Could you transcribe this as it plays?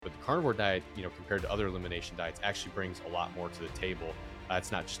carnivore diet, compared to other elimination diets, actually brings a lot more to the table.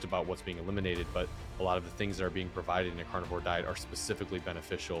 It's not just about what's being eliminated, but a lot of the things that are being provided in a carnivore diet are specifically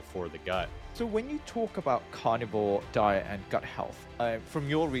beneficial for the gut. So when you talk about carnivore diet and gut health, from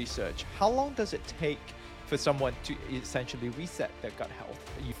your research, how long does it take for someone to essentially reset their gut health?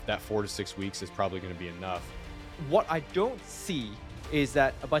 That 4 to 6 weeks is probably going to be enough. What I don't see is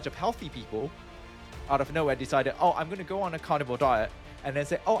that a bunch of healthy people out of nowhere decided, oh, I'm going to go on a carnivore diet, and then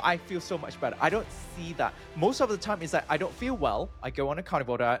say, oh, I feel so much better. I don't see that. Most of the time it's like, I don't feel well, I go on a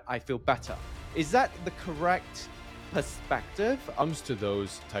carnivore diet, I feel better. Is that the correct perspective? When it comes to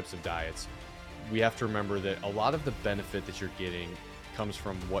those types of diets, we have to remember that a lot of the benefit that you're getting comes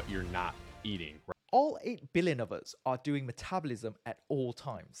from what you're not eating. Right? All 8 billion of us are doing metabolism at all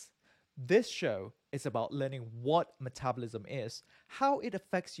times. This show is about learning what metabolism is, how it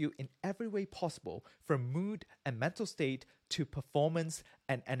affects you in every way possible, from mood and mental state to performance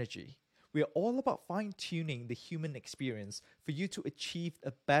and energy. We are all about fine-tuning the human experience for you to achieve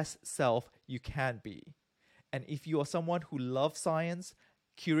the best self you can be. And if you are someone who loves science,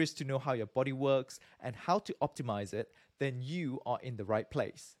 curious to know how your body works and how to optimize it, then you are in the right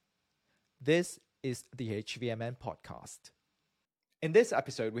place. This is the H.V.M.N. podcast. In this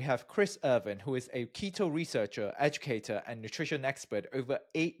episode, we have Chris Irvin, who is a keto researcher, educator, and nutrition expert over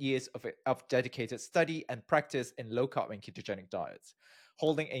 8 years of dedicated study and practice in low-carb and ketogenic diets.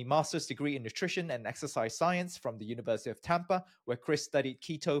 Holding a master's degree in nutrition and exercise science from the University of Tampa, where Chris studied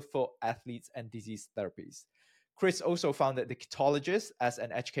keto for athletes and disease therapies. Chris also founded The Ketologist as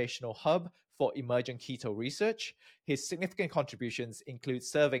an educational hub for emerging keto research. His significant contributions include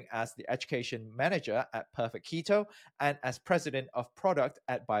serving as the education manager at Perfect Keto and as president of product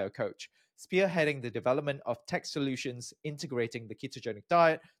at BioCoach, spearheading the development of tech solutions integrating the ketogenic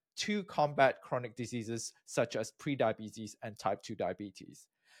diet to combat chronic diseases such as prediabetes and type 2 diabetes.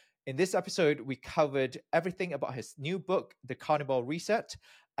 In this episode, we covered everything about his new book, The Carnivore Reset,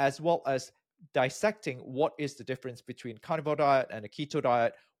 as well as dissecting what is the difference between carnivore diet and a keto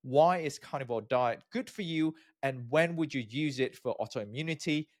diet, why is carnivore diet good for you, and when would you use it for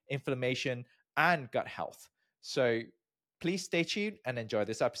autoimmunity, inflammation, and gut health. So please stay tuned and enjoy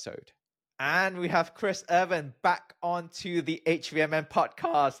this episode. And we have Chris Irvin back onto the H.V.M.N.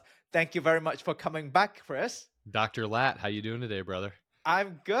 podcast. Thank you very much for coming back, Chris. Dr. Lat, how you doing today, brother?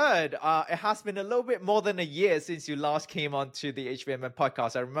 I'm good. It has been a little bit more than a year since you last came onto the H.V.M.N.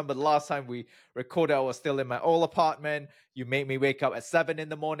 podcast. I remember the last time we recorded, I was still in my old apartment. You made me wake up at 7 in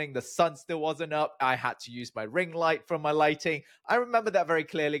the morning. The sun still wasn't up. I had to use my ring light for my lighting. I remember that very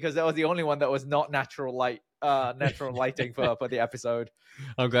clearly because that was the only one that was not natural lighting for the episode.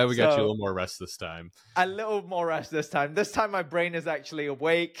 I'm glad we got you a little more rest this time. A little more rest this time. This time my brain is actually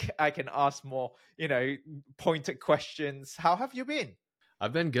awake. I can ask more, pointed questions. How have you been?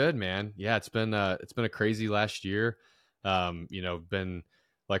 I've been good, man. Yeah, it's been a crazy last year. Been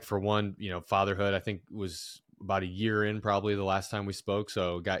like, for one, fatherhood, I think was about a year in probably the last time we spoke.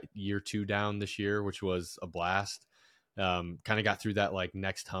 So got year 2 down this year, which was a blast. Kind of got through that like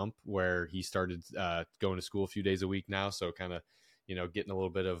next hump where he started going to school a few days a week now. So kind of, getting a little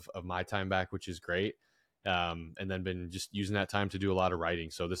bit of my time back, which is great. And then been just using that time to do a lot of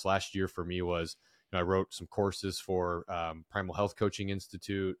writing. So this last year for me was, I wrote some courses for Primal Health Coaching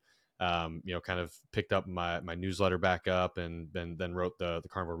Institute, kind of picked up my newsletter back up, and then wrote the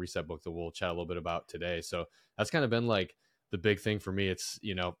Carnivore Reset book that we'll chat a little bit about today. So that's kind of been like the big thing for me. It's,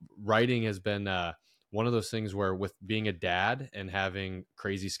 writing has been one of those things where, with being a dad and having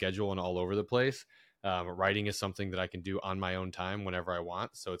crazy schedule and all over the place, writing is something that I can do on my own time whenever I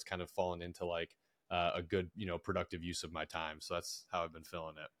want. So it's kind of fallen into like a good, productive use of my time. So that's how I've been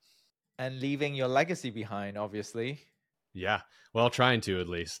feeling it. And leaving your legacy behind, obviously. Yeah, well, trying to at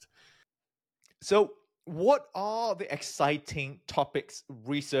least. So what are the exciting topics,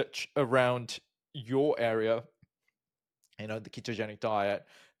 research around your area? The ketogenic diet,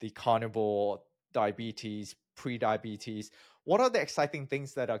 the carnivore, diabetes, pre-diabetes. What are the exciting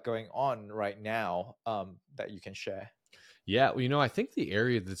things that are going on right now that you can share? Yeah, well, I think the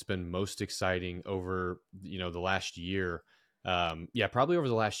area that's been most exciting over, the last year, probably over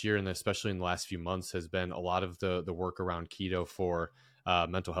the last year, and especially in the last few months, has been a lot of the work around keto for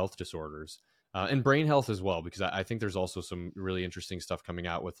mental health disorders and brain health as well, because I think there's also some really interesting stuff coming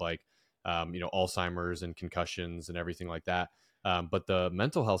out with like, Alzheimer's and concussions and everything like that. But the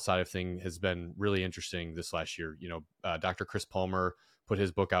mental health side of thing has been really interesting this last year. Dr. Chris Palmer put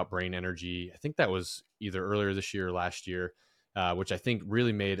his book out, Brain Energy. I think that was either earlier this year or last year. Which I think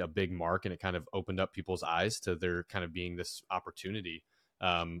really made a big mark, and it kind of opened up people's eyes to there kind of being this opportunity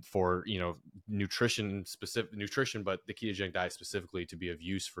for nutrition, but the ketogenic diet specifically to be of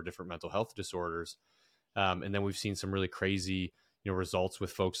use for different mental health disorders. And then we've seen some really crazy, results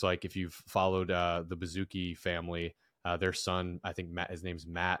with folks like if you've followed the Bazuki family, their son, I think Matt, his name's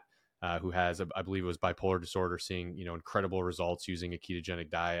Matt, who has, I believe it was bipolar disorder, seeing, incredible results using a ketogenic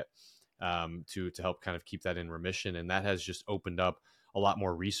diet to help kind of keep that in remission. And that has just opened up a lot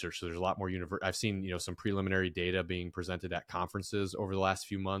more research. So there's a lot more I've seen, some preliminary data being presented at conferences over the last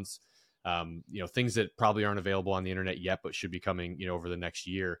few months. Things that probably aren't available on the internet yet, but should be coming, over the next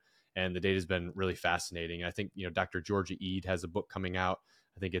year. And the data has been really fascinating. I think, Dr. Georgia Ede has a book coming out.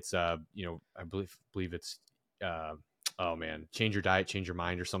 I think it's, I believe it's, oh man, Change Your Diet, Change Your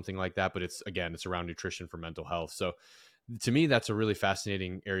Mind, or something like that. But it's around nutrition for mental health. So to me, that's a really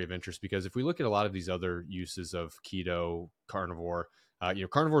fascinating area of interest, because if we look at a lot of these other uses of keto, carnivore,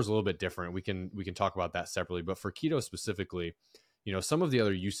 carnivore is a little bit different. We can talk about that separately, but for keto specifically, some of the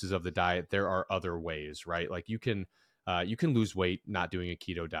other uses of the diet, there are other ways, right? Like you can lose weight not doing a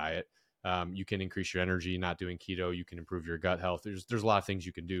keto diet. You can increase your energy not doing keto. You can improve your gut health. There's a lot of things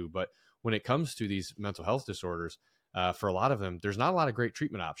you can do, but when it comes to these mental health disorders, for a lot of them, there's not a lot of great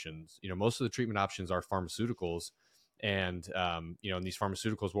treatment options. Most of the treatment options are pharmaceuticals. And, in these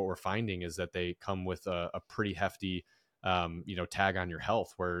pharmaceuticals, what we're finding is that they come with a pretty hefty, tag on your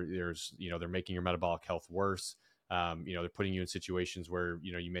health, where they're making your metabolic health worse. They're putting you in situations where,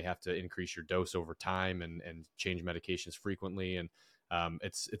 you may have to increase your dose over time and change medications frequently. And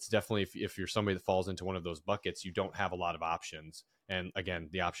it's definitely, if you're somebody that falls into one of those buckets, you don't have a lot of options. And again,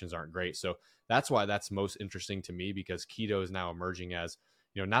 the options aren't great. So that's why that's most interesting to me, because keto is now emerging as,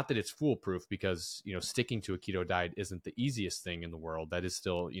 not that it's foolproof, because, sticking to a keto diet isn't the easiest thing in the world. That is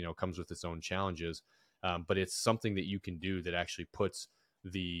still, comes with its own challenges. But it's something that you can do that actually puts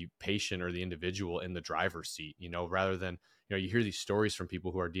the patient or the individual in the driver's seat, rather than, you hear these stories from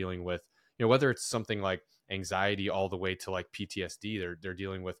people who are dealing with, whether it's something like anxiety all the way to like PTSD, they're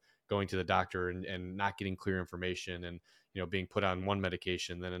dealing with going to the doctor and not getting clear information, and, being put on one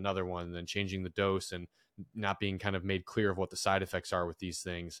medication, then another one, and then changing the dose, and not being kind of made clear of what the side effects are with these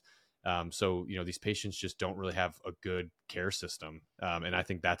things. So, these patients just don't really have a good care system. And I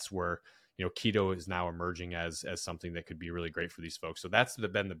think that's where, keto is now emerging as something that could be really great for these folks. So that's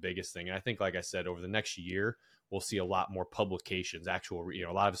been the biggest thing. And I think, like I said, over the next year, we'll see a lot more publications, actual,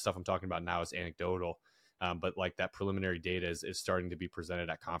 a lot of the stuff I'm talking about now is anecdotal. But like that preliminary data is starting to be presented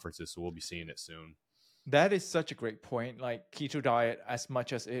at conferences. So we'll be seeing it soon. That is such a great point. Like keto diet, as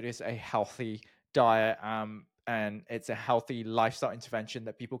much as it is a healthy diet, and it's a healthy lifestyle intervention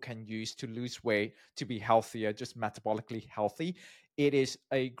that people can use to lose weight, to be healthier, just metabolically healthy. It is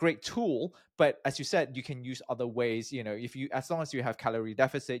a great tool, but as you said, you can use other ways. If you, as long as you have calorie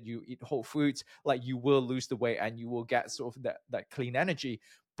deficit, you eat whole foods, like you will lose the weight and you will get sort of that clean energy.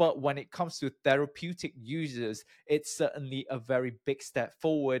 But when it comes to therapeutic uses, it's certainly a very big step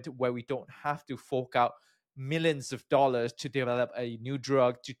forward, where we don't have to fork out millions of dollars to develop a new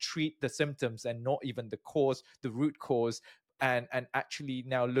drug to treat the symptoms and not even the root cause. And actually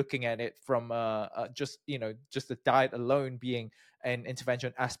now looking at it from just the diet alone being an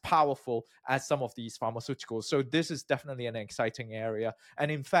intervention as powerful as some of these pharmaceuticals. So this is definitely an exciting area.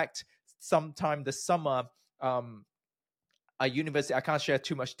 And in fact, sometime this summer, a university, I can't share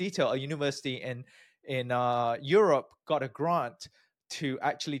too much detail, a university in Europe got a grant to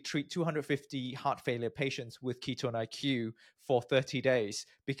actually treat 250 heart failure patients with ketone IQ for 30 days,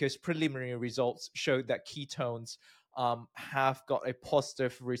 because preliminary results showed that ketones have got a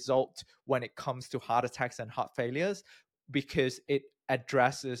positive result when it comes to heart attacks and heart failures, because it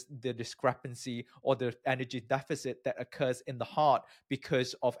addresses the discrepancy or the energy deficit that occurs in the heart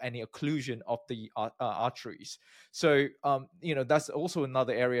because of any occlusion of the arteries. So, that's also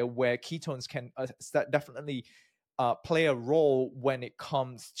another area where ketones can definitely play a role when it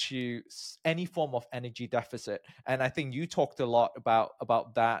comes to any form of energy deficit. And I think you talked a lot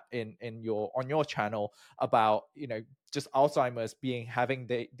about that on your channel, about just Alzheimer's having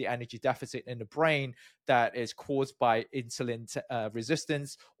the energy deficit in the brain that is caused by insulin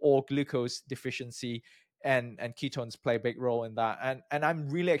resistance or glucose deficiency. And ketones play a big role in that. And I'm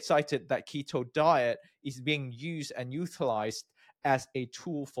really excited that keto diet is being used and utilized as a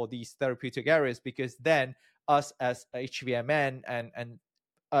tool for these therapeutic areas, because then us as H.V.M.N. and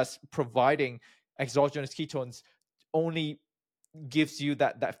us providing exogenous ketones only gives you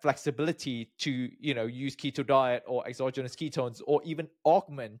that flexibility to use keto diet or exogenous ketones, or even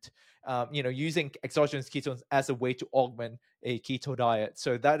augment using exogenous ketones as a way to augment a keto diet.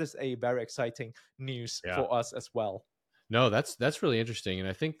 So that is a very exciting news Yeah. for us as well. No, that's really interesting. And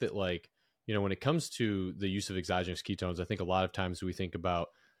I think that, like, when it comes to the use of exogenous ketones, I think a lot of times we think about,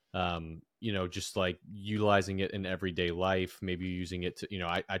 just like utilizing it in everyday life, maybe using it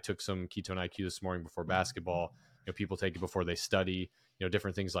to, I took some ketone IQ this morning before basketball. People take it before they study,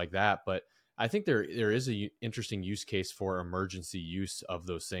 different things like that. But I think there is a interesting use case for emergency use of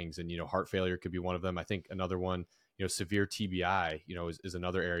those things. And, heart failure could be one of them. I think another one, severe TBI, is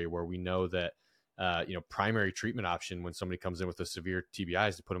another area where we know that, primary treatment option when somebody comes in with a severe TBI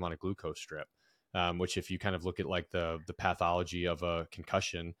is to put them on a glucose strip, which if you kind of look at like the pathology of a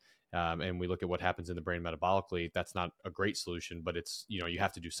concussion, and we look at what happens in the brain metabolically, that's not a great solution, but it's, you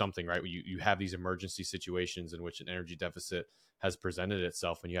have to do something, right? You have these emergency situations in which an energy deficit has presented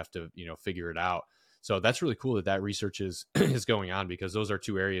itself and you have to, figure it out. So that's really cool that research is, is going on, because those are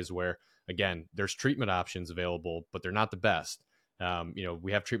two areas where, again, there's treatment options available, but they're not the best.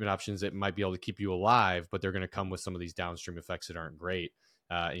 We have treatment options that might be able to keep you alive, but they're going to come with some of these downstream effects that aren't great.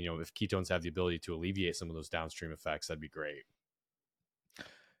 If ketones have the ability to alleviate some of those downstream effects, that'd be great.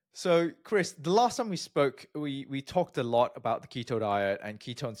 So, Chris, the last time we spoke, we talked a lot about the keto diet and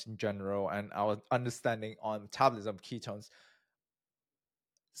ketones in general and our understanding on metabolism of ketones.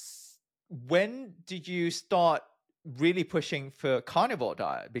 When did you start really pushing for carnivore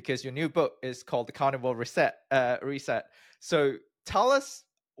diet? Because your new book is called The Carnivore Reset. So tell us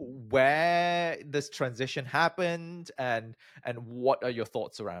where this transition happened and what are your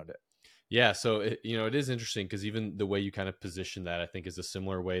thoughts around it? Yeah, so it is interesting because even the way you kind of position that, I think, is a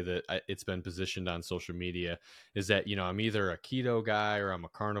similar way that it's been positioned on social media. Is that I'm either a keto guy or I'm a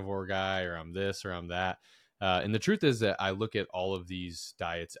carnivore guy or I'm this or I'm that. And the truth is that I look at all of these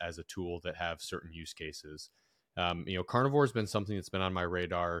diets as a tool that have certain use cases. Carnivore has been something that's been on my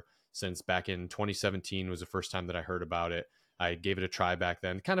radar since back in 2017 was the first time that I heard about it. I gave it a try back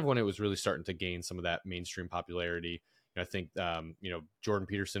then, kind of when it was really starting to gain some of that mainstream popularity. I think, Jordan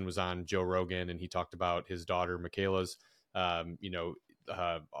Peterson was on Joe Rogan and he talked about his daughter, Michaela's,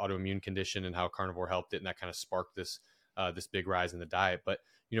 autoimmune condition and how carnivore helped it. And that kind of sparked this big rise in the diet. But,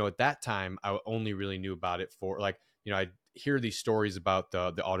 at that time, I only really knew about it for I hear these stories about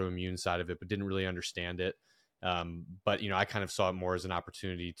the autoimmune side of it, but didn't really understand it. But, I kind of saw it more as an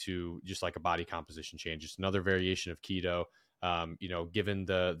opportunity to just like a body composition change, just another variation of keto. Given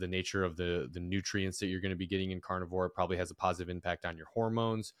the nature of the nutrients that you're going to be getting in carnivore, it probably has a positive impact on your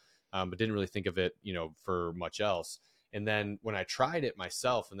hormones, but didn't really think of it, for much else. And then when I tried it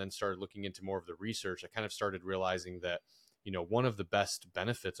myself and then started looking into more of the research, I kind of started realizing that, one of the best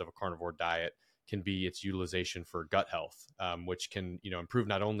benefits of a carnivore diet can be its utilization for gut health, which can, improve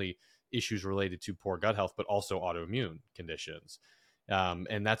not only issues related to poor gut health, but also autoimmune conditions.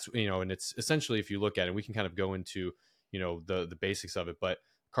 And that's, and it's essentially, if you look at it, we can kind of go into, the basics of it, but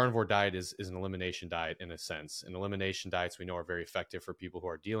carnivore diet is an elimination diet in a sense, and elimination diets we know are very effective for people who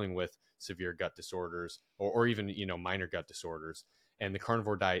are dealing with severe gut disorders or even, minor gut disorders. And the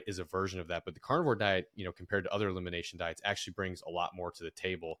carnivore diet is a version of that. But the carnivore diet, compared to other elimination diets, actually brings a lot more to the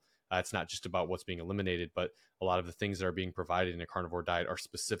table. It's not just about what's being eliminated, but a lot of the things that are being provided in a carnivore diet are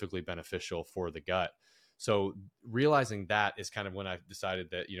specifically beneficial for the gut. So realizing that is kind of when I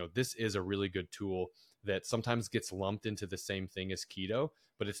decided that, this is a really good tool that sometimes gets lumped into the same thing as keto,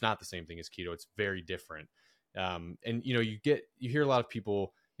 but it's not the same thing as keto. It's very different. And, you hear a lot of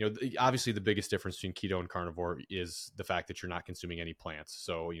people, obviously the biggest difference between keto and carnivore is the fact that you're not consuming any plants.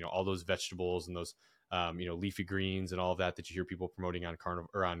 So, all those vegetables and those, leafy greens and all of that you hear people promoting on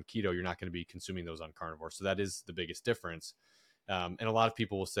carnivore or on keto, you're not going to be consuming those on carnivore. So that is the biggest difference. And a lot of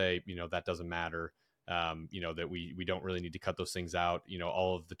people will say, that doesn't matter. That we don't really need to cut those things out.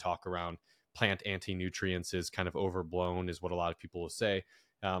 All of the talk around plant anti-nutrients is kind of overblown, is what a lot of people will say.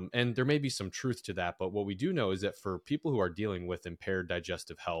 And there may be some truth to that, but what we do know is that for people who are dealing with impaired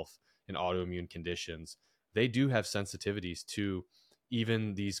digestive health and autoimmune conditions, they do have sensitivities to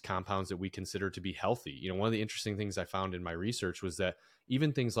even these compounds that we consider to be healthy. One of the interesting things I found in my research was that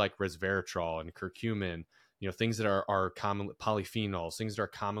even things like resveratrol and curcumin, things that are common polyphenols, things that are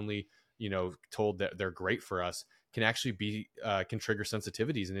commonly, told that they're great for us, can actually can trigger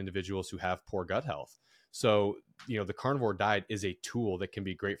sensitivities in individuals who have poor gut health. So, the carnivore diet is a tool that can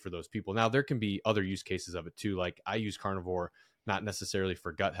be great for those people. Now, there can be other use cases of it too. Like I use carnivore, not necessarily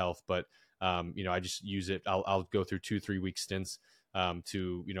for gut health, but, I just use it. I'll go through 2-3 week stints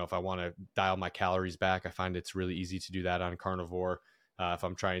to, if I want to dial my calories back. I find it's really easy to do that on carnivore. If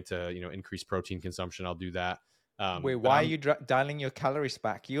I'm trying to, increase protein consumption, I'll do that. Wait, why are you dialing your calories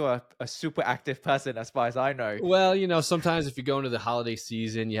back? You are a super active person, as far as I know. Well, sometimes if you go into the holiday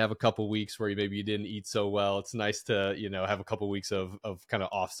season, you have a couple weeks where maybe you didn't eat so well. It's nice to, have a couple weeks of kind of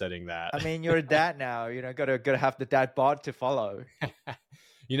offsetting that. I mean, you're a dad now. Gotta have the dad bod to follow.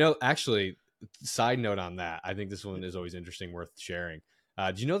 Actually, side note on that, I think this one is always interesting, worth sharing.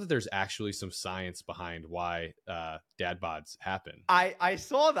 Do you know that there's actually some science behind why dad bods happen? I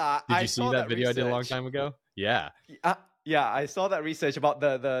saw that. Did I you see saw that that video I did a long research. time ago? Yeah. Yeah, I saw that research about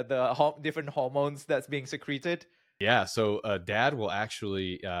the different hormones that's being secreted. Yeah, so dad will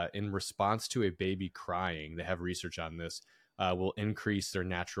actually, in response to a baby crying, they have research on this, will increase their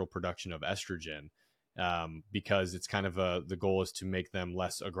natural production of estrogen, because it's kind of the goal is to make them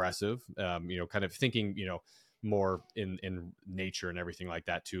less aggressive. Kind of thinking, more in nature and everything like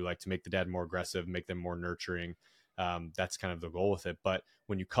that too, like to make the dad more aggressive, make them more nurturing. That's kind of the goal with it. But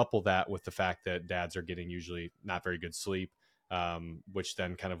when you couple that with the fact that dads are getting usually not very good sleep, which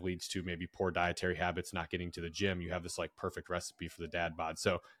then kind of leads to maybe poor dietary habits, not getting to the gym, you have this like perfect recipe for the dad bod.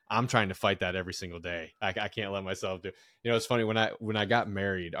 So I'm trying to fight that every single day. I can't let myself do. It's funny, when I got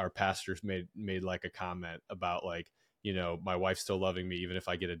married, our pastors made like a comment about like, my wife's still loving me even if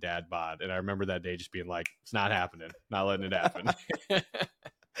I get a dad bod. And I remember that day just being like, it's not happening, not letting it happen.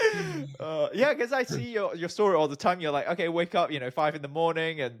 Yeah, because I see your story all the time. You're like, okay, wake up, 5 in the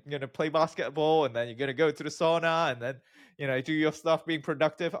morning, and play basketball, and then you're gonna go to the sauna, and then do your stuff, being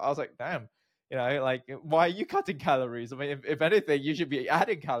productive. I was like, damn, like, why are you cutting calories? I mean, if anything, you should be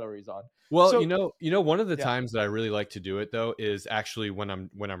adding calories on. Well, So one of the yeah, times that I really like to do it though is actually when I'm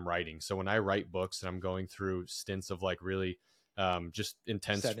writing. So when I write books and I'm going through stints of like really just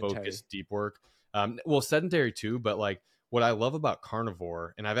intense sedentary. focused deep work. Well, sedentary too, but like what I love about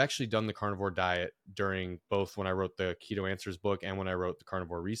carnivore, and I've actually done the carnivore diet during both when I wrote the Keto Answers book and when I wrote the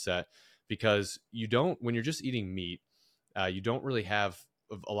Carnivore Reset, because you don't, when you're just eating meat, you don't really have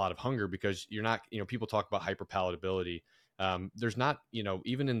a lot of hunger because you're not, people talk about hyperpalatability. There's not,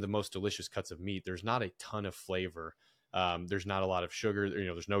 even in the most delicious cuts of meat, there's not a ton of flavor. There's not a lot of sugar,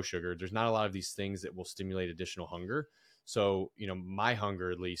 there's no sugar. There's not a lot of these things that will stimulate additional hunger. So, my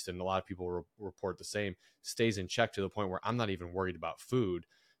hunger, at least, and a lot of people report the same, stays in check to the point where I'm not even worried about food.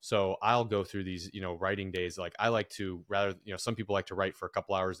 So I'll go through these, writing days. Like I like to rather, some people like to write for a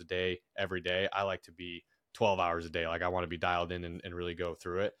couple hours a day, every day. I like to be 12 hours a day. Like I want to be dialed in and really go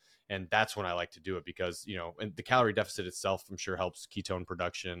through it. And that's when I like to do it because, and the calorie deficit itself, I'm sure helps ketone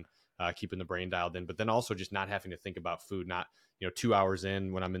production, keeping the brain dialed in, but then also just not having to think about food, not, 2 hours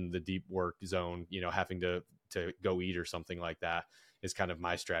in when I'm in the deep work zone, having to go eat or something like that is kind of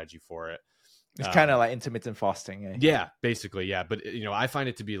my strategy for it. It's kind of like intermittent fasting, eh? Yeah, basically, yeah. But I find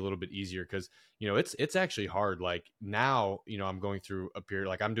it to be a little bit easier because it's actually hard. Like now, I'm going through a period.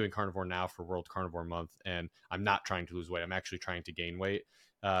 Like I'm doing carnivore now for World Carnivore Month, and I'm not trying to lose weight. I'm actually trying to gain weight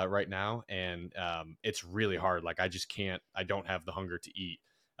right now, and it's really hard. Like I just can't. I don't have the hunger to eat.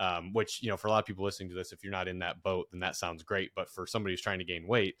 Which for a lot of people listening to this, if you're not in that boat, then that sounds great. But for somebody who's trying to gain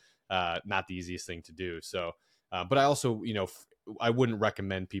weight, not the easiest thing to do. So, but I also, I wouldn't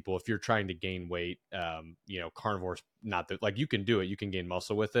recommend people if you're trying to gain weight. Carnivore's not that, like, you can do it, you can gain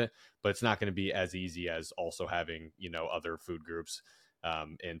muscle with it, but it's not going to be as easy as also having other food groups,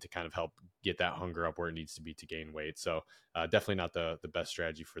 and to kind of help get that hunger up where it needs to be to gain weight. So definitely not the best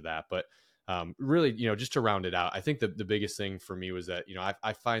strategy for that. But really, just to round it out, I think the biggest thing for me was that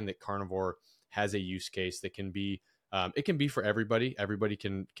I find that carnivore has a use case that can be it can be for everybody. Everybody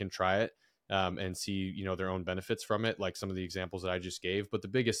can try it and see their own benefits from it, like some of the examples that I just gave. But the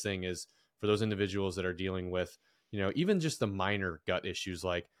biggest thing is for those individuals that are dealing with even just the minor gut issues.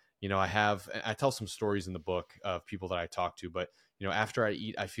 Like I tell some stories in the book of people that I talk to, but after I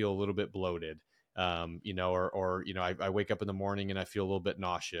eat I feel a little bit bloated, I wake up in the morning and I feel a little bit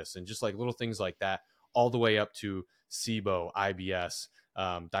nauseous, and just like little things like that, all the way up to SIBO, IBS,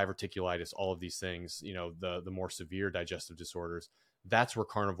 diverticulitis, all of these things, the more severe digestive disorders. That's where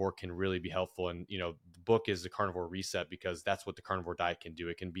carnivore can really be helpful. And the book is the Carnivore Reset because that's what the carnivore diet can do.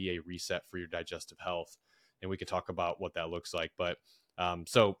 It can be a reset for your digestive health, and we could talk about what that looks like. But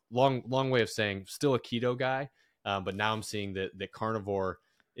so long way of saying still a keto guy, but now I'm seeing that carnivore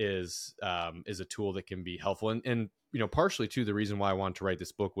is a tool that can be helpful. And partially too, the reason why I wanted to write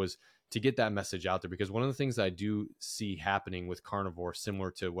this book was to get that message out there, because one of the things I do see happening with carnivore,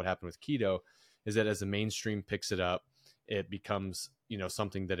 similar to what happened with keto, is that as the mainstream picks it up, it becomes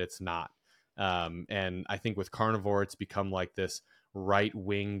something that it's not. And I think with carnivore, it's become like this right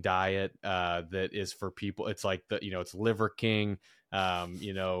wing diet that is for people. It's like it's Liver King,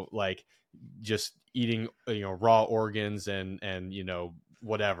 like just eating raw organs and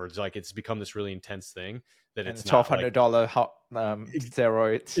whatever. It's like it's become this really intense thing that And it's the twelve not like hundred dollar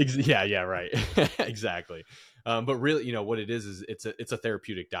steroids. yeah, yeah, right. Exactly. But really, what it is it's a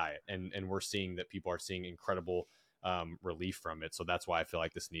therapeutic diet, and we're seeing that people are seeing incredible relief from it. So that's why I feel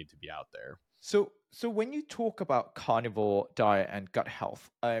like this need to be out there. So when you talk about carnivore diet and gut health,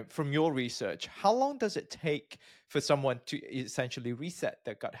 from your research, how long does it take for someone to essentially reset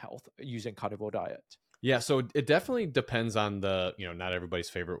their gut health using carnivore diet? Yeah, so it definitely depends on the, not everybody's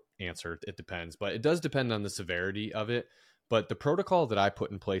favorite answer. It depends, but it does depend on the severity of it. But the protocol that I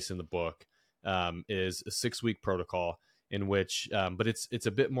put in place in the book is a 6 week protocol in which, but it's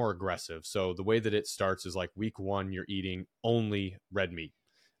a bit more aggressive. So the way that it starts is like week one, you're eating only red meat.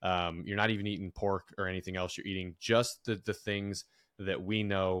 You're not even eating pork or anything else. You're eating just the things that we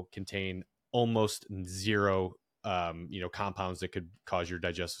know contain almost zero, compounds that could cause your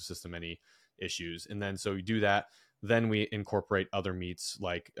digestive system any issues. And then so you do that. Then we incorporate other meats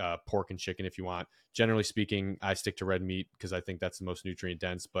like pork and chicken if you want. Generally speaking, I stick to red meat because I think that's the most nutrient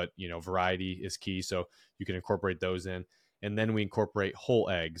dense, but variety is key. So you can incorporate those in. And then we incorporate whole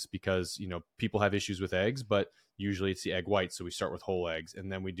eggs because, people have issues with eggs, but usually it's the egg whites. So we start with whole eggs,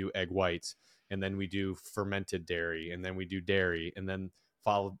 and then we do egg whites, and then we do fermented dairy, and then we do dairy, and then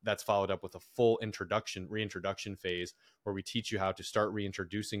that's followed up with a full reintroduction phase where we teach you how to start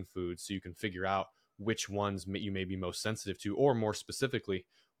reintroducing foods so you can figure out which ones you may be most sensitive to, or more specifically,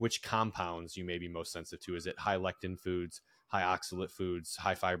 which compounds you may be most sensitive to. Is it high lectin foods, high oxalate foods,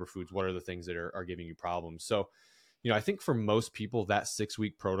 high fiber foods? What are the things that are giving you problems? So, I think for most people, that 6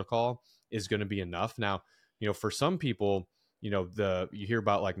 week protocol is going to be enough. Now, for some people, you hear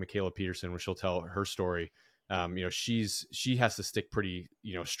about like Michaela Peterson when she'll tell her story. She has to stick pretty,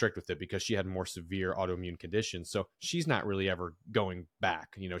 strict with it because she had more severe autoimmune conditions. So she's not really ever going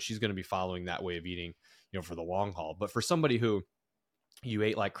back. She's going to be following that way of eating, for the long haul. But for somebody who you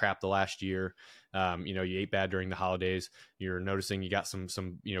ate like crap the last year, you ate bad during the holidays, you're noticing you got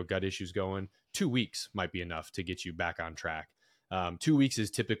some gut issues going, 2 weeks might be enough to get you back on track. 2 weeks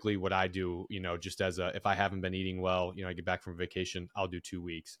is typically what I do, just if I haven't been eating well, I get back from vacation, I'll do 2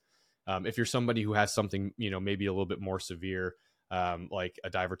 weeks. If you're somebody who has something, maybe a little bit more severe, like a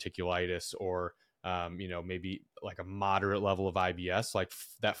diverticulitis or, maybe like a moderate level of IBS, like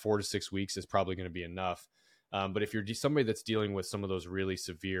that 4 to 6 weeks is probably going to be enough. But if you're somebody that's dealing with some of those really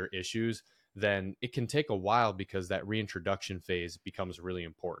severe issues, then it can take a while because that reintroduction phase becomes really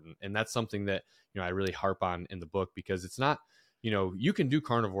important. And that's something that, I really harp on in the book because it's not, you can do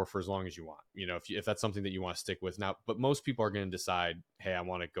carnivore for as long as you want, if that's something that you want to stick with now, but most people are going to decide, hey, I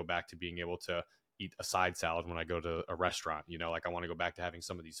want to go back to being able to eat a side salad when I go to a restaurant, like I want to go back to having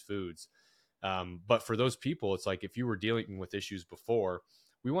some of these foods. But for those people, it's like, if you were dealing with issues before,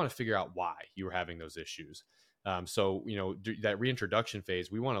 we want to figure out why you were having those issues. So, that reintroduction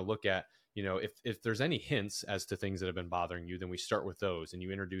phase, we want to look at, if there's any hints as to things that have been bothering you, then we start with those and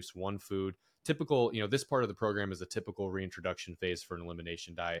you introduce one food. Typical, this part of the program is a typical reintroduction phase for an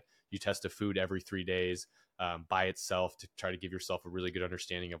elimination diet. You test a food every 3 days by itself to try to give yourself a really good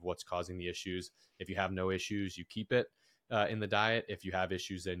understanding of what's causing the issues. If you have no issues, you keep it in the diet. If you have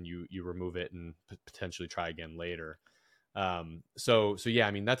issues, then you remove it and potentially try again later. So yeah,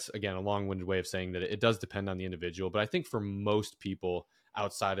 I mean, that's again a long-winded way of saying that it does depend on the individual, but I think for most people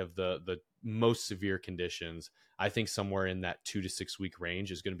outside of the most severe conditions, I think somewhere in that 2 to 6 week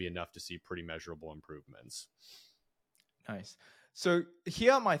range is going to be enough to see pretty measurable improvements. Nice. So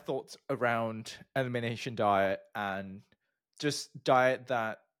here are my thoughts around elimination diet and just diet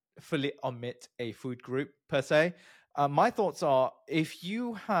that fully omit a food group per se. My thoughts are, if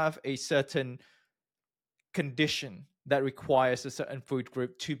you have a certain condition that requires a certain food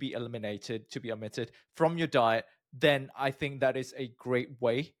group to be eliminated, to be omitted from your diet, then I think that is a great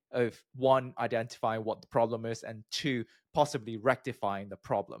way of, one, identifying what the problem is, and two, possibly rectifying the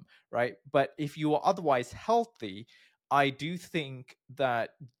problem, right? But if you are otherwise healthy, I do think that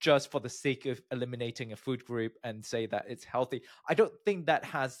just for the sake of eliminating a food group and say that it's healthy, I don't think that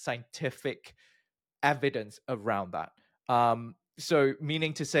has scientific evidence around that. So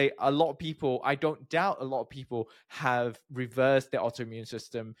meaning to say, a lot of people, I don't doubt a lot of people have reversed their autoimmune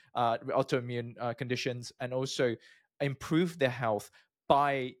system, autoimmune conditions, and also improved their health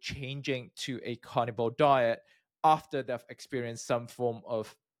by changing to a carnivore diet after they've experienced some form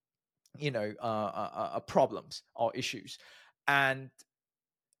of, problems or issues. And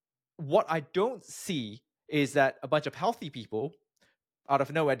what I don't see is that a bunch of healthy people out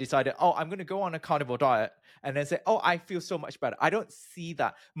of nowhere decided, oh, I'm going to go on a carnivore diet, and then say, oh, I feel so much better. I don't see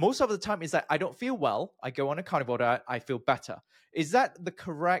that. Most of the time is that I don't feel well, I go on a carnivore diet, I feel better. Is that the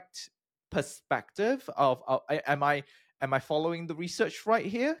correct perspective of am I following the research right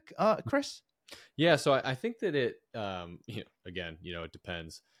here, Chris? Yeah, so I think that it again, it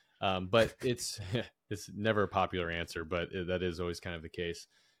depends. But it's it's never a popular answer, but that is always kind of the case.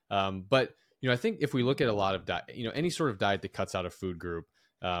 But I think if we look at a lot of diet, any sort of diet that cuts out a food group,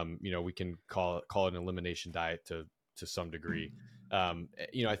 we can call it an elimination diet to some degree.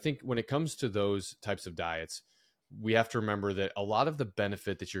 I think when it comes to those types of diets, we have to remember that a lot of the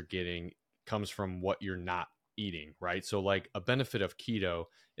benefit that you're getting comes from what you're not eating, right? So like a benefit of keto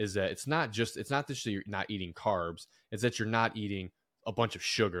is that it's not just that you're not eating carbs, it's that you're not eating a bunch of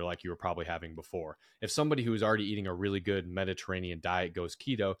sugar like you were probably having before. If somebody who's already eating a really good Mediterranean diet goes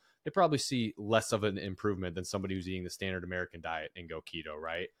keto, they probably see less of an improvement than somebody who's eating the standard American diet and go keto,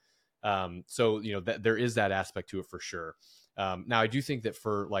 right? So that there is that aspect to it for sure. Now I do think that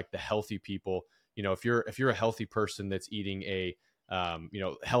for like the healthy people, if you're a healthy person that's eating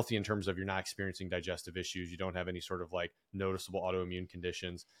healthy in terms of you're not experiencing digestive issues, you don't have any sort of like noticeable autoimmune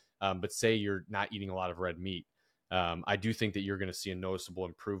conditions, but say you're not eating a lot of red meat. I do think that you're going to see a noticeable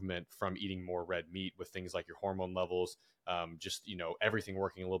improvement from eating more red meat with things like your hormone levels, just everything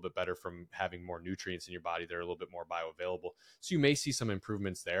working a little bit better from having more nutrients in your body that are a little bit more bioavailable. So you may see some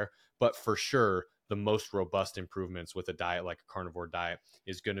improvements there, but for sure the most robust improvements with a diet like a carnivore diet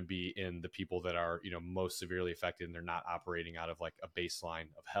is going to be in the people that are most severely affected and they're not operating out of like a baseline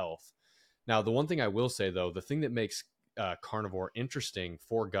of health. Now the one thing I will say though, the thing that makes carnivore interesting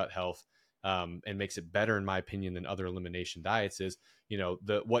for gut health, and makes it better in my opinion than other elimination diets is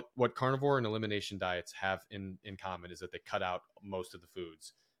the what carnivore and elimination diets have in common is that they cut out most of the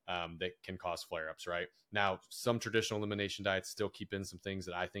foods that can cause flare-ups. Right now, some traditional elimination diets still keep in some things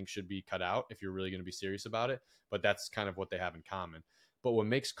that I think should be cut out if you're really going to be serious about it, but that's kind of what they have in common. But what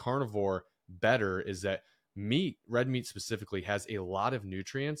makes carnivore better is that red meat specifically, has a lot of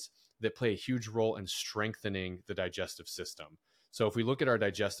nutrients that play a huge role in strengthening the digestive system. So if we look at our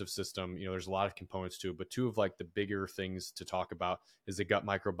digestive system, there's a lot of components to it, but two of like the bigger things to talk about is the gut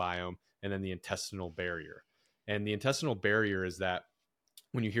microbiome and then the intestinal barrier. And the intestinal barrier is that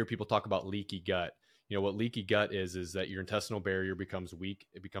when you hear people talk about leaky gut, what leaky gut is that your intestinal barrier becomes weak,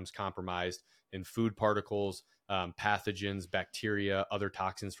 it becomes compromised, and food particles, pathogens, bacteria, other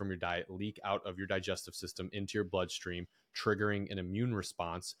toxins from your diet leak out of your digestive system into your bloodstream, triggering an immune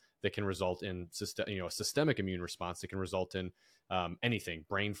response that can result in a systemic immune response that can result in anything: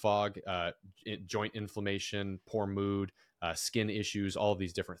 brain fog, joint inflammation, poor mood, skin issues, all of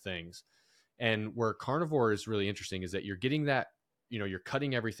these different things. And where carnivore is really interesting is that you're getting that, you're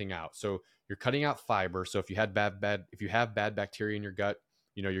cutting everything out. So you're cutting out fiber. So if you have bad bacteria in your gut,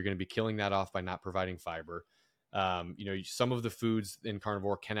 you're going to be killing that off by not providing fiber. Some of the foods in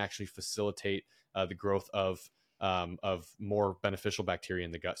carnivore can actually facilitate the growth of more beneficial bacteria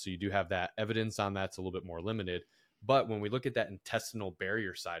in the gut. So you do have that evidence on that. It's a little bit more limited. But when we look at that intestinal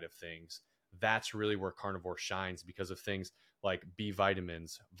barrier side of things, that's really where carnivore shines because of things like B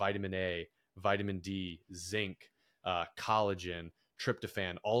vitamins, vitamin A, vitamin D, zinc, collagen,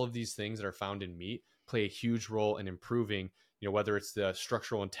 tryptophan. All of these things that are found in meat play a huge role in improving, whether it's the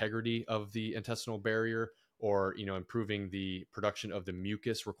structural integrity of the intestinal barrier or improving the production of the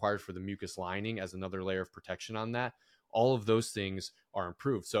mucus required for the mucus lining as another layer of protection on that. All of those things are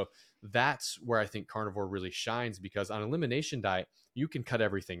improved. So that's where I think carnivore really shines, because on elimination diet, you can cut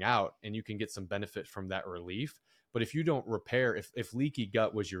everything out and you can get some benefit from that relief. But if you don't repair, if leaky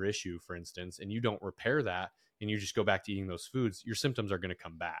gut was your issue, for instance, and you don't repair that and you just go back to eating those foods, your symptoms are going to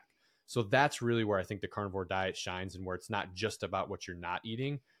come back. So that's really where I think the carnivore diet shines, and where it's not just about what you're not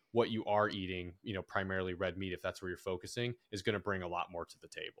eating. What you are eating, primarily red meat, if that's where you're focusing, is going to bring a lot more to the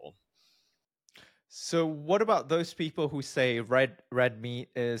table. So what about those people who say red meat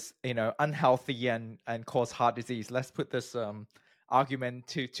is unhealthy and cause heart disease? Let's put this argument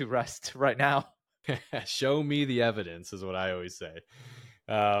to rest right now. Show me the evidence is what I always say.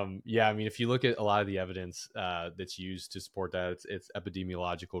 Yeah, I mean, if you look at a lot of the evidence that's used to support that, it's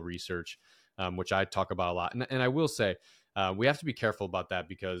epidemiological research, which I talk about a lot. And I will say, we have to be careful about that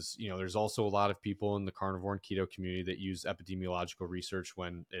because, there's also a lot of people in the carnivore and keto community that use epidemiological research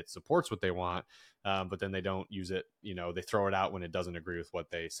when it supports what they want, but then they don't use it, they throw it out when it doesn't agree with what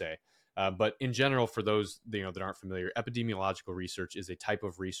they say. But in general, for those that aren't familiar, epidemiological research is a type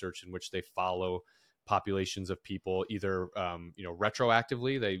of research in which they follow populations of people, either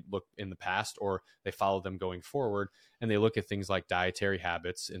retroactively, they look in the past, or they follow them going forward, and they look at things like dietary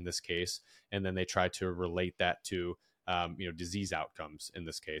habits in this case, and then they try to relate that to disease outcomes in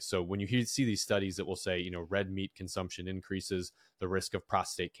this case. So when you see these studies that will say, red meat consumption increases the risk of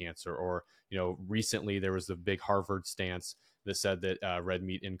prostate cancer, or, recently there was the big Harvard stance that said that red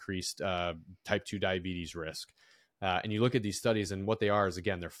meat increased type 2 diabetes risk. And you look at these studies, and what they are is,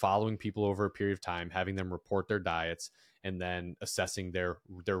 again, they're following people over a period of time, having them report their diets, and then assessing their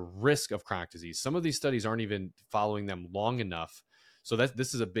risk of chronic disease. Some of these studies aren't even following them long enough So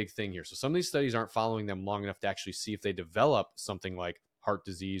this is a big thing here. So some of these studies aren't following them long enough to actually see if they develop something like heart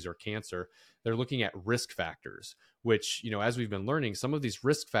disease or cancer. They're looking at risk factors, which, as we've been learning, some of these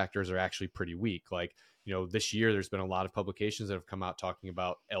risk factors are actually pretty weak. Like, this year there's been a lot of publications that have come out talking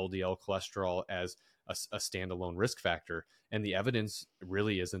about LDL cholesterol as a standalone risk factor. And the evidence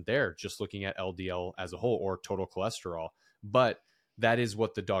really isn't there, just looking at LDL as a whole or total cholesterol. But that is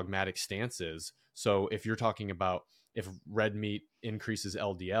what the dogmatic stance is. So if you're talking about if red meat increases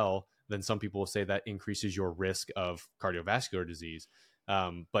LDL, then some people will say that increases your risk of cardiovascular disease.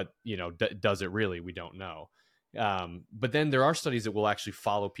 But does it really? We don't know. But then there are studies that will actually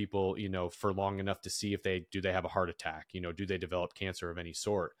follow people, for long enough to see if they have a heart attack, do they develop cancer of any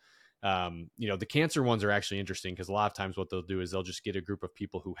sort. The cancer ones are actually interesting because a lot of times what they'll do is they'll just get a group of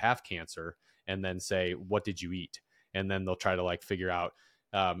people who have cancer and then say, what did you eat? And then they'll try to like figure out.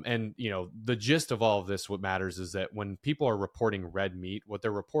 And the gist of all of this, what matters is that when people are reporting red meat, what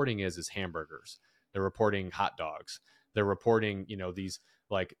they're reporting is hamburgers. They're reporting hot dogs. They're reporting, these,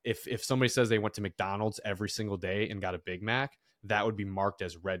 like if somebody says they went to McDonald's every single day and got a Big Mac, that would be marked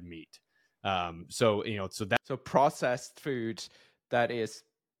as red meat. So processed food that is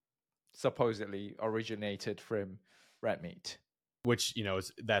supposedly originated from red meat, which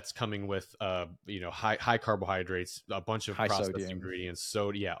that's coming with high carbohydrates, a bunch of high processed sodium ingredients,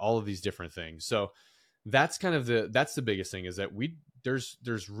 soda, all of these different things. So that's kind of the biggest thing, is that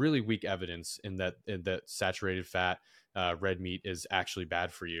there's really weak evidence in that saturated fat red meat is actually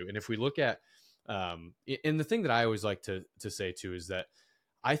bad for you. And if we look at and the thing that I always like to say too is that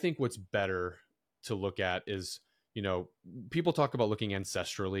I think what's better to look at is, people talk about looking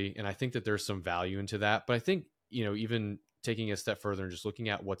ancestrally, and I think that there's some value into that. But I think, even taking a step further and just looking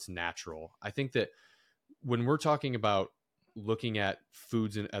at what's natural, I think that when we're talking about looking at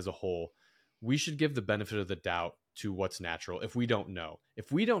foods as a whole, we should give the benefit of the doubt to what's natural. If we don't know, if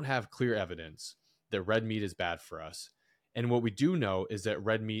we don't have clear evidence that red meat is bad for us, and what we do know is that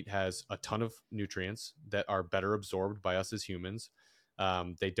red meat has a ton of nutrients that are better absorbed by us as humans.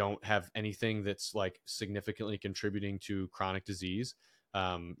 They don't have anything that's like significantly contributing to chronic disease.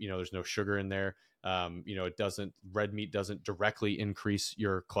 There's no sugar in there. Red meat doesn't directly increase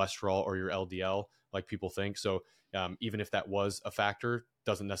your cholesterol or your LDL like people think. So even if that was a factor,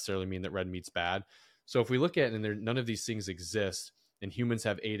 doesn't necessarily mean that red meat's bad. So if we look at it and none of these things exist and humans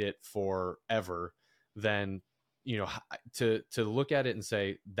have ate it forever, then to look at it and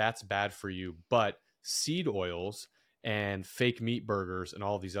say that's bad for you, but seed oils and fake meat burgers and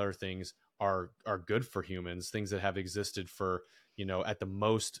all these other things are good for humans, things that have existed for, at the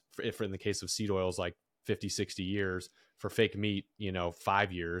most, if in the case of seed oils, like 50, 60 years, for fake meat,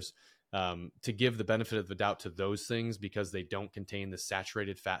 5 years, to give the benefit of the doubt to those things because they don't contain the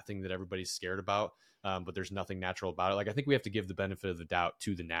saturated fat thing that everybody's scared about. But there's nothing natural about it. Like, I think we have to give the benefit of the doubt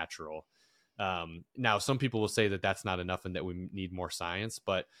to the natural. Now, some people will say that that's not enough and that we need more science,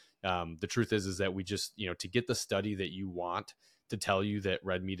 but the truth is that we just, to get the study that you want to tell you that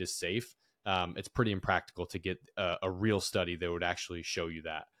red meat is safe, it's pretty impractical to get a real study that would actually show you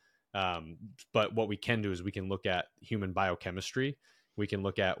that. But what we can do is we can look at human biochemistry. We can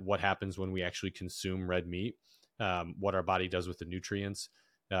look at what happens when we actually consume red meat, what our body does with the nutrients.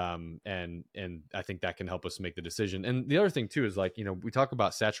 And I think that can help us make the decision. And the other thing too is, like, we talk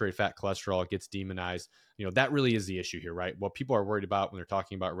about saturated fat cholesterol, it gets demonized. That really is the issue here, right? What people are worried about when they're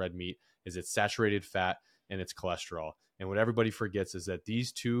talking about red meat is it's saturated fat and it's cholesterol. And what everybody forgets is that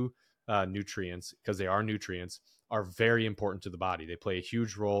these two nutrients, because they are nutrients, are very important to the body. They play a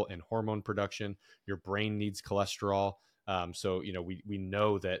huge role in hormone production. Your brain needs cholesterol. So, we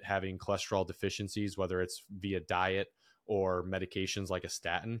know that having cholesterol deficiencies, whether it's via diet or medications like a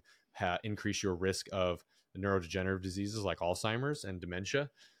statin, increase your risk of neurodegenerative diseases like Alzheimer's and dementia.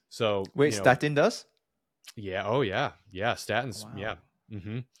 So wait, statin does? Yeah. Oh yeah. Yeah. Statins. Wow. Yeah.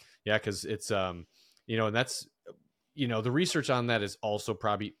 Mm-hmm. Yeah. Cause it's, and that's, the research on that is also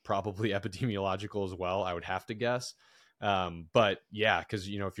probably epidemiological as well, I would have to guess. But yeah, cause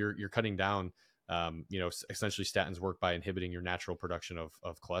if you're cutting down, essentially statins work by inhibiting your natural production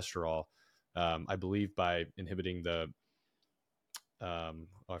of cholesterol. I believe by inhibiting the,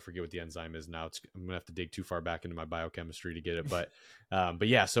 I forget what the enzyme is now. I'm gonna have to dig too far back into my biochemistry to get it, but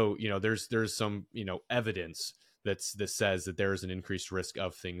yeah. So there's some evidence that says that there is an increased risk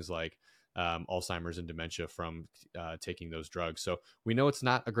of things like Alzheimer's and dementia from taking those drugs. So we know it's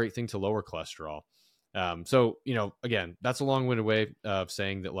not a great thing to lower cholesterol. So again, that's a long-winded way of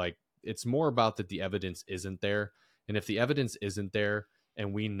saying that, like, it's more about that the evidence isn't there, and if the evidence isn't there,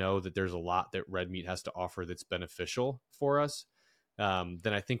 and we know that there's a lot that red meat has to offer that's beneficial for us,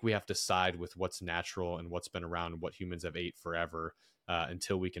 then I think we have to side with what's natural and what's been around and what humans have ate forever,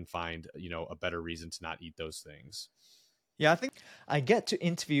 until we can find, a better reason to not eat those things. Yeah, I think I get to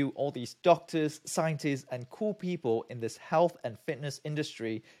interview all these doctors, scientists, and cool people in this health and fitness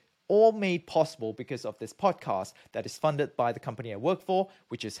industry, all made possible because of this podcast that is funded by the company I work for,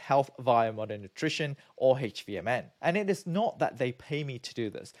 which is Health via Modern Nutrition, or H.V.M.N. And it is not that they pay me to do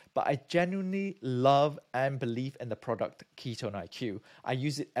this, but I genuinely love and believe in the product Keto IQ. I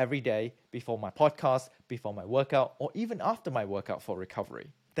use it every day before my podcast, before my workout, or even after my workout for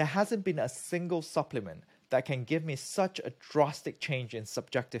recovery. There hasn't been a single supplement that can give me such a drastic change in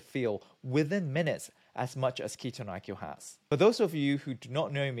subjective feel within minutes as much as Keto IQ has. For those of you who do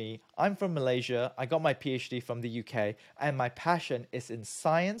not know me, I'm from Malaysia, I got my PhD from the UK, and my passion is in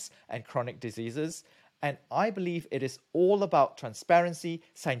science and chronic diseases. And I believe it is all about transparency,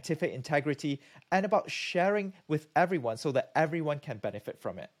 scientific integrity, and about sharing with everyone so that everyone can benefit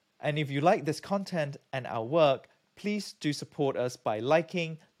from it. And if you like this content and our work, please do support us by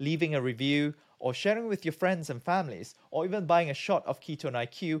liking, leaving a review, or sharing with your friends and families, or even buying a shot of Keto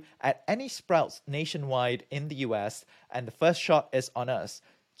IQ at any Sprouts nationwide in the US, and the first shot is on us.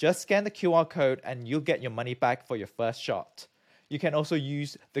 Just scan the QR code and you'll get your money back for your first shot. You can also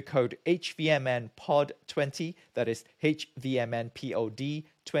use the code HVMNPOD20, that is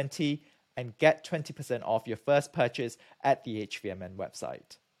HVMNPOD20, and get 20% off your first purchase at the HVMN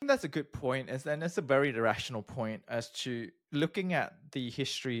website. That's a good point, and it's a very rational point as to looking at the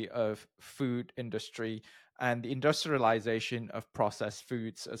history of food industry and the industrialization of processed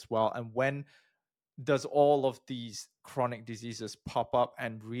foods as well, and when does all of these chronic diseases pop up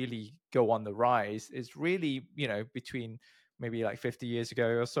and really go on the rise is really, between maybe like 50 years ago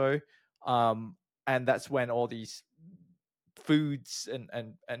or so. And that's when all these foods and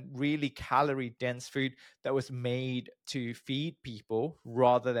really calorie dense food that was made to feed people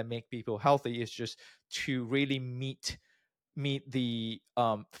rather than make people healthy is just to really meet the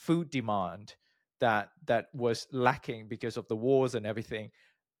food demand that was lacking because of the wars and everything.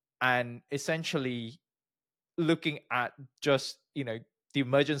 And essentially looking at just the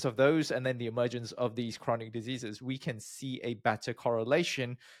emergence of those and then the emergence of these chronic diseases, we can see a better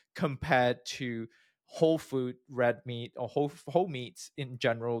correlation compared to whole food red meat or whole meats in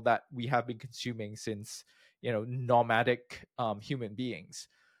general that we have been consuming since nomadic human beings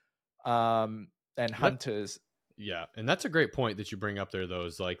and That hunters. Yeah, and that's a great point that you bring up there, though,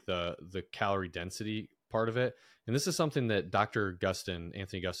 is like the calorie density part of it. And this is something that Dr. Gustin,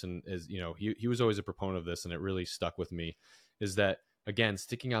 Anthony Gustin, is, he was always a proponent of this, and it really stuck with me, is that, again,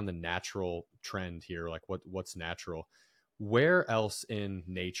 sticking on the natural trend here, like what's natural. Where else in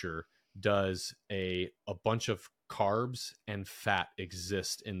nature does a bunch of carbs and fat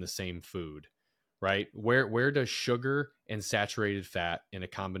exist in the same food? Right? Where does sugar and saturated fat in a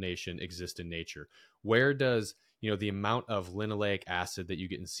combination exist in nature? Where does the amount of linoleic acid that you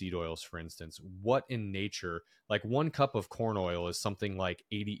get in seed oils, for instance, what in nature, like 1 cup of corn oil is something like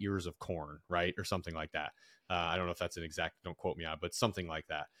 80 ears of corn, right? Or something like that. I don't know if that's an exact, don't quote me on it, but something like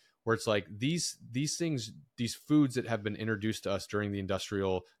that, where it's like these things, these foods that have been introduced to us during the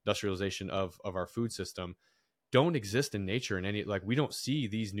industrialization of our food system don't exist in nature in any, like, we don't see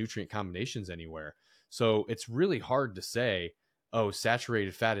these nutrient combinations anywhere. So it's really hard to say, oh,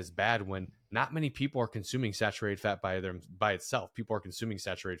 saturated fat is bad, when not many people are consuming saturated fat by itself. People are consuming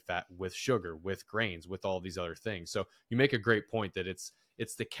saturated fat with sugar, with grains, with all these other things. So you make a great point that it's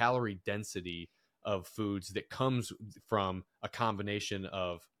the calorie density of foods that comes from a combination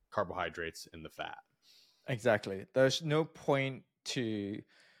of carbohydrates and the fat. Exactly. There's no point to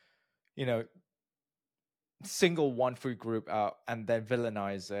single one food group out and then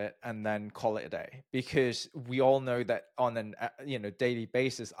villainize it and then call it a day, because we all know that on an daily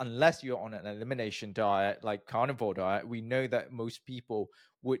basis, unless you're on an elimination diet like carnivore diet, we know that most people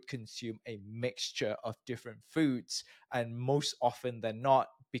would consume a mixture of different foods, and most often than not,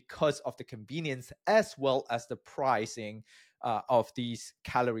 because of the convenience as well as the pricing of these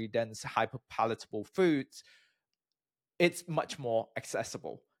calorie dense hyper palatable foods, it's much more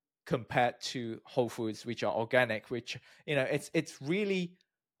accessible compared to whole foods, which are organic, which it's really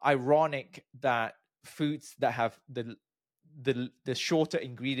ironic that foods that have the shorter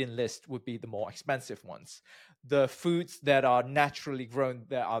ingredient list would be the more expensive ones. The foods that are naturally grown,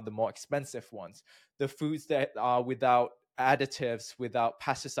 that are the more expensive ones. The foods that are without additives, without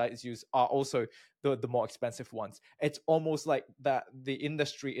pesticides use, are also the more expensive ones. It's almost like that the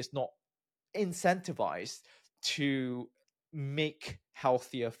industry is not incentivized to make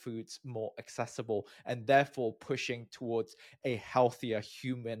healthier foods more accessible, and therefore pushing towards a healthier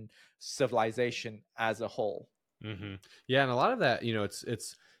human civilization as a whole. Mm-hmm. Yeah, and a lot of that,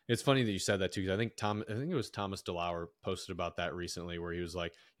 it's It's funny that you said that too, because I think it was Thomas DeLauer posted about that recently, where he was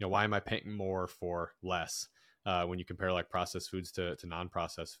like, why am I paying more for less when you compare like processed foods to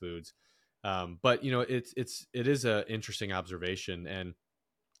non-processed foods? But it is a interesting observation, and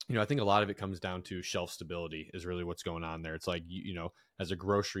I think a lot of it comes down to shelf stability is really what's going on there. It's like, as a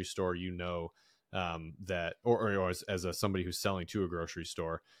grocery store, that, or as somebody who's selling to a grocery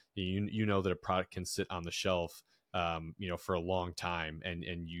store, you know that a product can sit on the shelf, for a long time, and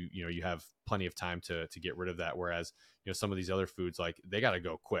you have plenty of time to get rid of that. Whereas, some of these other foods, like, they got to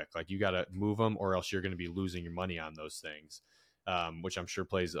go quick, like you got to move them, or else you're going to be losing your money on those things. Which I'm sure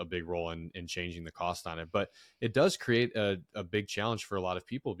plays a big role in changing the cost on it. But it does create a big challenge for a lot of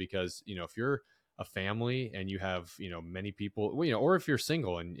people, because if you're a family and you have many people, well, or if you're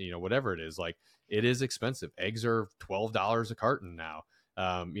single and whatever it is, like, it is expensive. Eggs are $12 a carton now.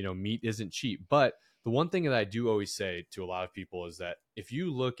 Meat isn't cheap. But the one thing that I do always say to a lot of people is that if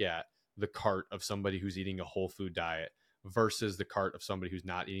you look at the cart of somebody who's eating a whole food diet versus the cart of somebody who's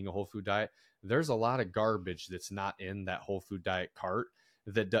not eating a whole food diet, there's a lot of garbage that's not in that whole food diet cart.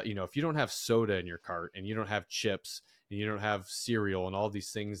 That, if you don't have soda in your cart, and you don't have chips, and you don't have cereal, and all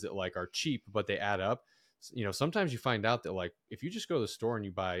these things that, like, are cheap but they add up, sometimes you find out that, like, if you just go to the store and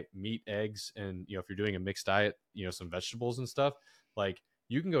you buy meat, eggs, and if you're doing a mixed diet, some vegetables and stuff, like,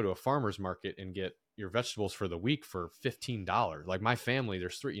 you can go to a farmer's market and get your vegetables for the week for $15. Like, my family,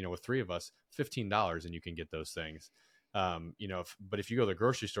 there's three, with three of us, $15, and you can get those things. But if you go to the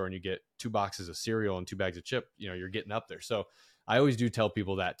grocery store and you get 2 boxes of cereal and 2 bags of chip, you're getting up there. So I always do tell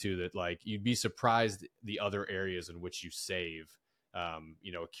people that too, that, like, you'd be surprised the other areas in which you save,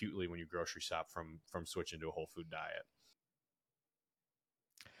 acutely when you grocery shop from switching to a whole food diet.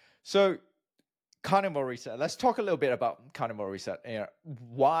 So Carnivore Reset. Let's talk a little bit about Carnivore Reset.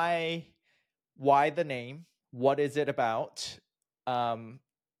 Why the name? What is it about?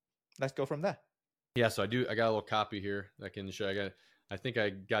 Let's go from there. Yeah, so I got a little copy here that I can show. I think I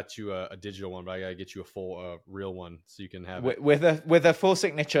got you a digital one, but I gotta get you a full real one so you can have it with a full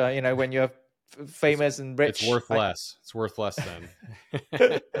signature. When you're famous and rich, it's worth less. It's worth less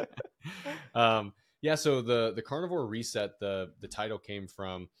then. Yeah. So the Carnivore Reset, the title came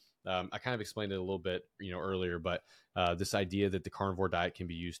from. I kind of explained it a little bit, earlier, but this idea that the carnivore diet can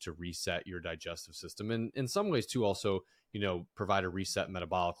be used to reset your digestive system, and in some ways too, also, provide a reset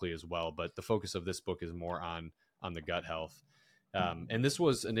metabolically as well. But the focus of this book is more on the gut health. And this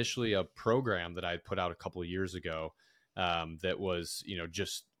was initially a program that I had put out a couple of years ago, that was,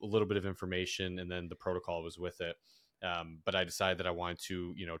 just a little bit of information, and then the protocol was with it. But I decided that I wanted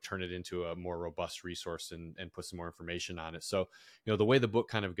to, turn it into a more robust resource, and put some more information on it. So, the way the book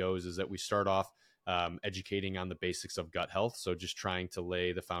kind of goes is that we start off educating on the basics of gut health. So just trying to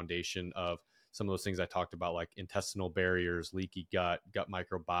lay the foundation of some of those things I talked about, like intestinal barriers, leaky gut, gut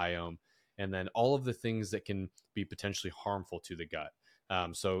microbiome, and then all of the things that can be potentially harmful to the gut.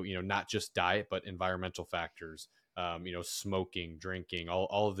 So, not just diet, but environmental factors, smoking, drinking,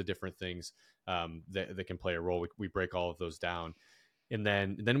 all of the different things that can play a role. We break all of those down. And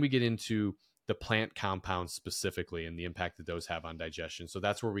then we get into the plant compounds specifically, and the impact that those have on digestion. So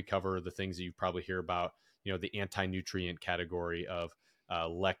that's where we cover the things that you probably hear about, the anti-nutrient category of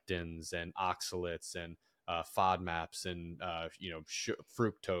lectins and oxalates and FODMAPs and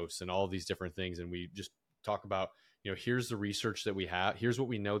fructose and all these different things. And we just talk about, here's the research that we have. Here's what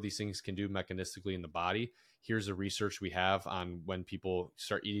we know these things can do mechanistically in the body. Here's the research we have on when people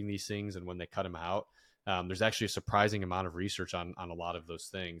start eating these things and when they cut them out. There's actually a surprising amount of research on a lot of those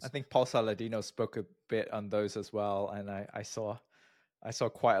things. I think Paul Saladino spoke a bit on those as well, and I saw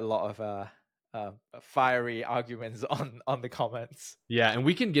quite a lot of fiery arguments on the comments. Yeah, and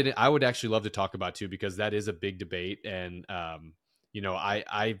we can get it. I would actually love to talk about too, because that is a big debate, and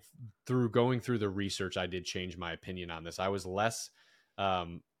I through going through the research, I did change my opinion on this. I was less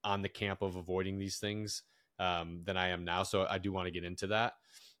on the camp of avoiding these things than I am now, so I do want to get into that.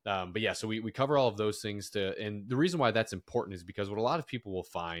 But yeah, so we cover all of those things and the reason why that's important is because what a lot of people will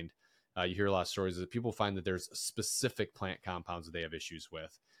find, you hear a lot of stories, is that people find that there's specific plant compounds that they have issues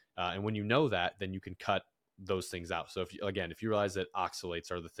with. And when you know that, then you can cut those things out. So if you realize that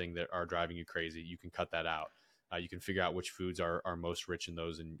oxalates are the thing that are driving you crazy, you can cut that out. You can figure out which foods are most rich in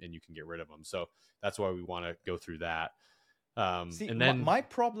those, and you can get rid of them. So that's why we want to go through that. See, and then my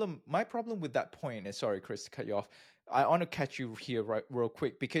problem with that point is, sorry, Chris, to cut you off. I want to catch you here real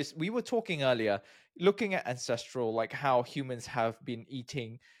quick, because we were talking earlier, looking at ancestral, like how humans have been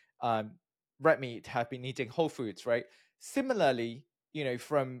eating red meat, have been eating whole foods, right? Similarly,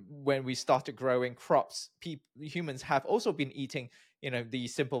 from when we started growing crops, humans have also been eating,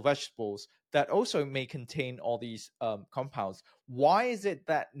 these simple vegetables that also may contain all these compounds. Why is it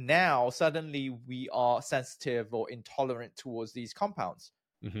that now suddenly we are sensitive or intolerant towards these compounds?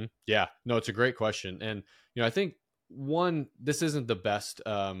 Yeah, no, it's a great question. And, I think one, this isn't the best,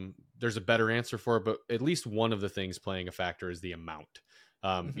 there's a better answer for it, but at least one of the things playing a factor is the amount.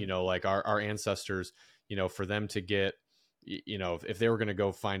 Hmm. Like our ancestors, for them to get, if they were going to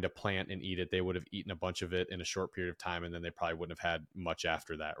go find a plant and eat it, they would have eaten a bunch of it in a short period of time. And then they probably wouldn't have had much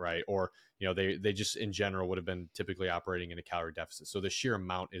after that. Right. Or, they just in general would have been typically operating in a calorie deficit. So the sheer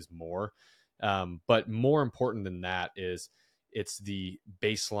amount is more. But more important than that is, it's the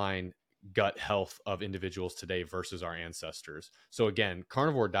baseline gut health of individuals today versus our ancestors. So again,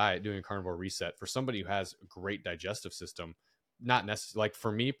 carnivore diet, doing a carnivore reset for somebody who has a great digestive system, not necessarily, like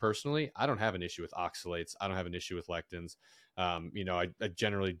for me personally, I don't have an issue with oxalates. I don't have an issue with lectins. I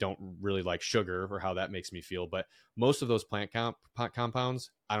generally don't really like sugar or how that makes me feel, but most of those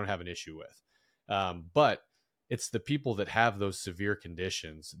compounds, I don't have an issue with. But it's the people that have those severe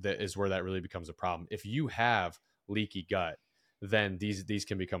conditions that is where that really becomes a problem. If you have leaky gut, then these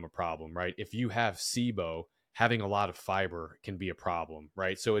can become a problem, right? If you have SIBO, having a lot of fiber can be a problem,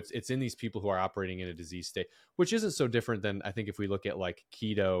 right? So it's in these people who are operating in a disease state, which isn't so different than, I think, if we look at like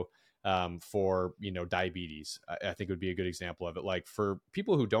keto, for diabetes. I think it would be a good example of it. Like for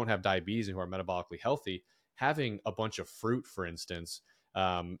people who don't have diabetes and who are metabolically healthy, having a bunch of fruit, for instance,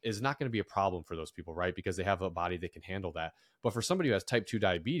 is not going to be a problem for those people, right? Because they have a body that can handle that. But for somebody who has type 2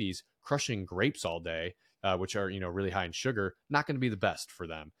 diabetes, crushing grapes all day, which are really high in sugar, not going to be the best for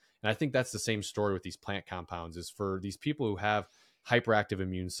them. And I think that's the same story with these plant compounds. Is for these people who have hyperactive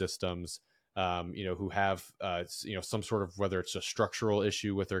immune systems, who have some sort of, whether it's a structural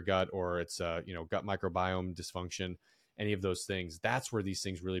issue with their gut or it's gut microbiome dysfunction, any of those things. That's where these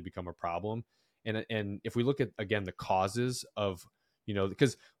things really become a problem. And if we look at, again, the causes of,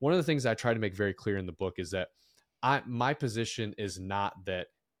 because one of the things I try to make very clear in the book is that my position is not that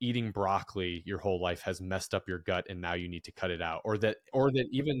eating broccoli your whole life has messed up your gut and now you need to cut it out, or that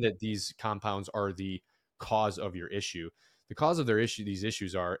even that these compounds are the cause of your issue. The cause of these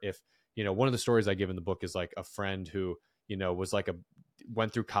issues are, if one of the stories I give in the book is like a friend who was like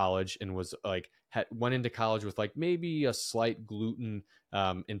went through college and was like went into college with like maybe a slight gluten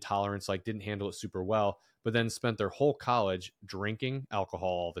intolerance, like didn't handle it super well, but then spent their whole college drinking alcohol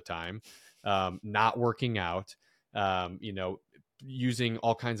all the time, not working out, um, you know, using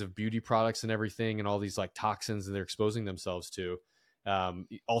all kinds of beauty products and everything, and all these like toxins that they're exposing themselves to.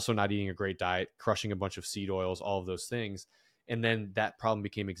 Also, not eating a great diet, crushing a bunch of seed oils, all of those things. And then that problem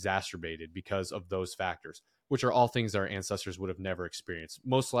became exacerbated because of those factors, which are all things that our ancestors would have never experienced.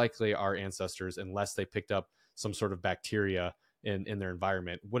 Most likely, our ancestors, unless they picked up some sort of bacteria in their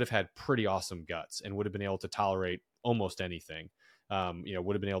environment, would have had pretty awesome guts and would have been able to tolerate almost anything.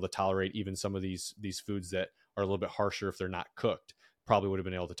 Would have been able to tolerate even some of these foods that are a little bit harsher if they're not cooked. Probably would have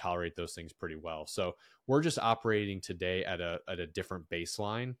been able to tolerate those things pretty well. So we're just operating today at a different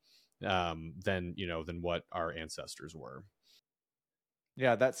baseline, than what our ancestors were.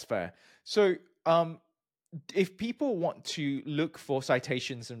 Yeah, that's fair. So, if people want to look for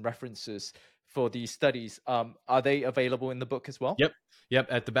citations and references for these studies, are they available in the book as well? Yep. Yep.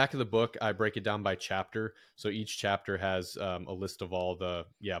 At the back of the book, I break it down by chapter. So each chapter has a list of all the,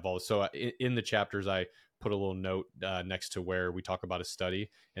 yeah, of all. So in the chapters, I put a little note next to where we talk about a study,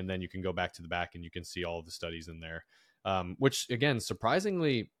 and then you can go back to the back and you can see all of the studies in there. Which again,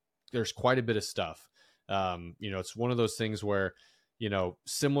 surprisingly, there's quite a bit of stuff. It's one of those things where,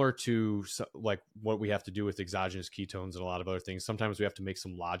 similar to like what we have to do with exogenous ketones and a lot of other things, sometimes we have to make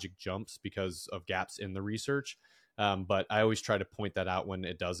some logic jumps because of gaps in the research. But I always try to point that out when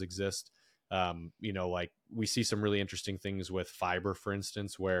it does exist. Like we see some really interesting things with fiber, for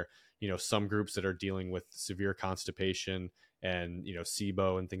instance, where, some groups that are dealing with severe constipation and,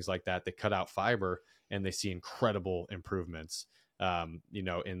 SIBO and things like that, they cut out fiber and they see incredible improvements,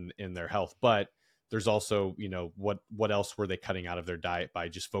 in their health. But there's also, what else were they cutting out of their diet by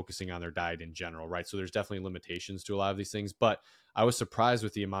just focusing on their diet in general, right? So there's definitely limitations to a lot of these things. But I was surprised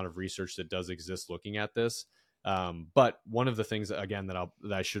with the amount of research that does exist looking at this. But one of the things that, again, that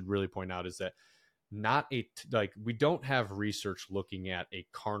I should really point out is that we don't have research looking at a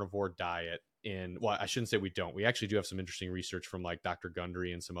carnivore diet well, I shouldn't say we don't. We actually do have some interesting research from like Dr.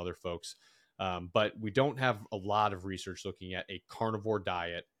 Gundry and some other folks. But we don't have a lot of research looking at a carnivore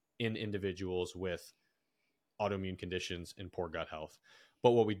diet in individuals with autoimmune conditions and poor gut health.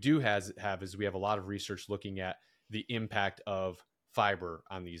 But what we do have is we have a lot of research looking at the impact of fiber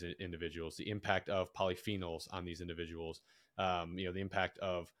on these individuals, the impact of polyphenols on these individuals, the impact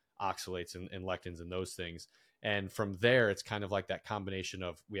of oxalates and lectins and those things. And from there, it's kind of like that combination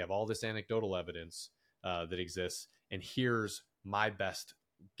of, we have all this anecdotal evidence that exists, and here's my best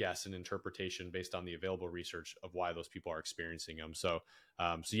guess and interpretation based on the available research of why those people are experiencing them. So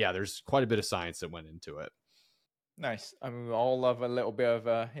yeah, there's quite a bit of science that went into it. Nice. I mean, we all love a little bit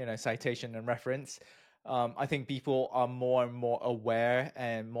of citation and reference. I think people are more and more aware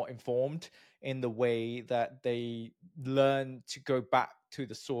and more informed in the way that they learn to go back to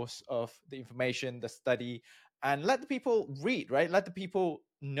the source of the information, the study, and let the people read, right? Let the people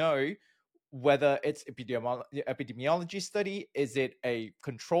know whether it's epidemiology study, is it a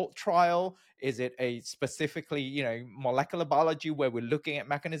controlled trial, is it a specifically molecular biology where we're looking at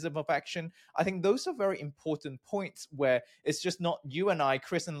mechanism of action. I think those are very important points where it's just not you and I,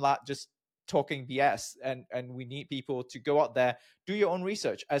 Chris and Lat, just talking BS, and we need people to go out there, do your own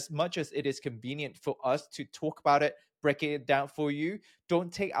research. As much as it is convenient for us to talk about it, break it down for you,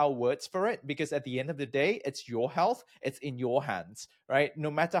 don't take our words for it, because at the end of the day, it's your health, it's in your hands, right?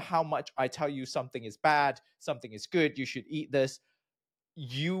 No matter how much I tell you something is bad, something is good, you should eat this,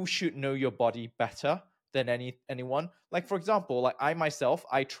 you should know your body better than anyone. Like, for example, like I myself,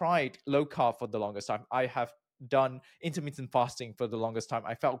 I tried low carb for the longest time. I have done intermittent fasting for the longest time.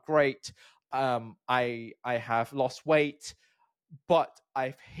 I felt great. I have lost weight, but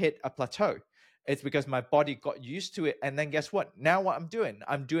I've hit a plateau. It's because my body got used to it. And then guess what? Now what I'm doing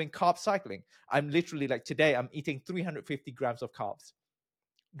carb cycling. I'm literally, like, today I'm eating 350 grams of carbs.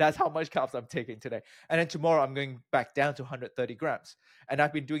 That's how much carbs I'm taking today. And then tomorrow I'm going back down to 130 grams. And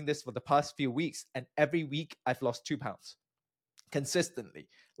I've been doing this for the past few weeks. And every week I've lost 2 pounds consistently,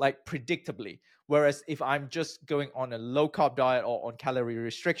 like predictably. Whereas if I'm just going on a low carb diet or on calorie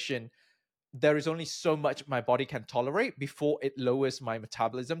restriction, there is only so much my body can tolerate before it lowers my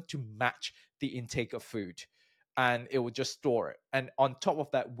metabolism to match the intake of food. And it will just store it. And on top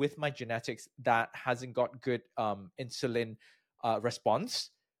of that, with my genetics that hasn't got good insulin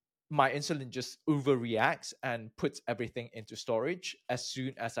response, my insulin just overreacts and puts everything into storage as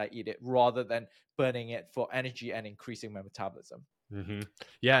soon as I eat it, rather than burning it for energy and increasing my metabolism. Mm-hmm.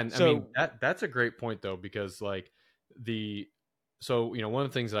 Yeah, and I mean So that's a great point though, because like the so one of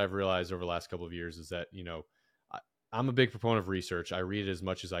the things that I've realized over the last couple of years is that I, I'm a big proponent of research. I read it as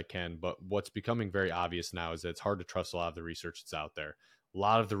much as I can, but what's becoming very obvious now is that it's hard to trust a lot of the research that's out there. A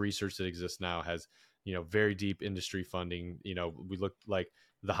lot of the research that exists now has very deep industry funding. We look like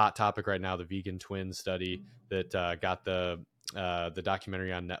the hot topic right now, the vegan twin study that got the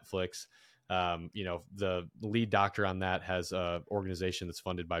documentary on Netflix. The lead doctor on that has a organization that's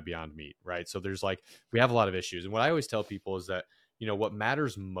funded by Beyond Meat, right? So there's like, we have a lot of issues. And what I always tell people is that, what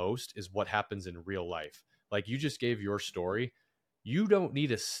matters most is what happens in real life. Like you just gave your story. You don't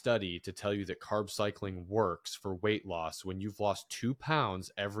need a study to tell you that carb cycling works for weight loss. When you've lost 2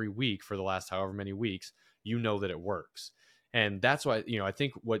 pounds every week for the last however many weeks, you know that it works. And that's why, I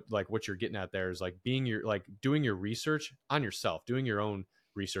think what you're getting at there is like doing your research on yourself, doing your own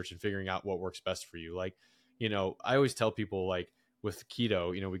research and figuring out what works best for you. Like, I always tell people, like with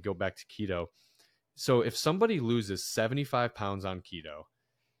keto, we go back to keto. So if somebody loses 75 pounds on keto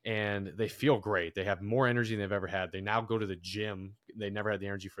and they feel great, they have more energy than they've ever had, they now go to the gym, they never had the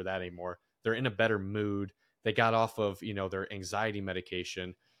energy for that anymore, they're in a better mood, they got off of, their anxiety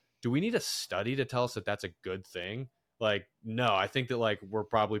medication. Do we need a study to tell us that that's a good thing? Like, no, I think that like we're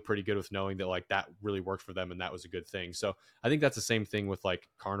probably pretty good with knowing that like that really worked for them and that was a good thing. So I think that's the same thing with like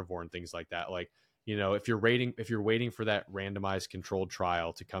carnivore and things like that. Like, if you're waiting for that randomized controlled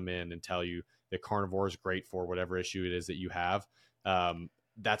trial to come in and tell you that carnivore is great for whatever issue it is that you have,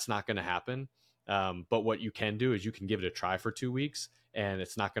 that's not going to happen. But what you can do is you can give it a try for 2 weeks and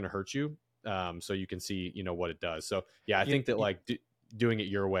it's not going to hurt you. So you can see, what it does. So yeah, I you, think that like doing it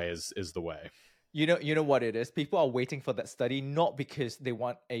your way is the way. You know what it is? People are waiting for that study not because they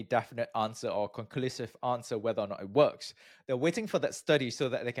want a definite answer or conclusive answer whether or not it works. They're waiting for that study so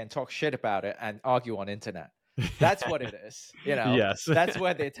that they can talk shit about it and argue on internet. That's what it is. Yes. That's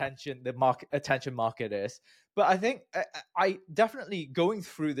where the attention market is. But I think I definitely, going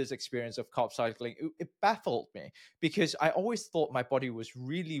through this experience of carb cycling, it baffled me, because I always thought my body was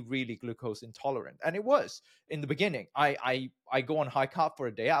really, really glucose intolerant, and it was in the beginning. I go on high carb for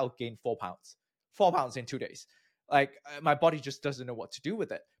a day, I'll gain 4 pounds. 4 pounds in 2 days. Like, my body just doesn't know what to do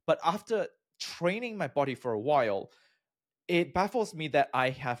with it. But after training my body for a while, it baffles me that I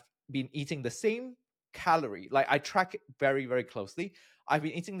have been eating the same calorie. Like, I track it very, very closely. I've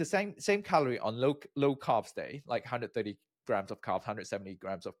been eating the same calorie on low carbs day, like 130 grams of carbs, 170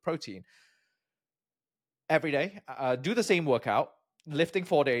 grams of protein every day. Do the same workout, lifting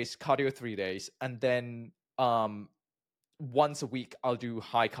 4 days, cardio 3 days, and then once a week I'll do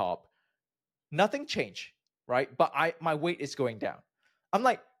high carb. Nothing changed, right? But my weight is going down. I'm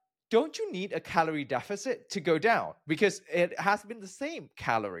like, don't you need a calorie deficit to go down? Because it has been the same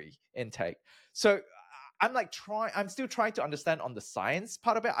calorie intake. So I'm like I'm still trying to understand on the science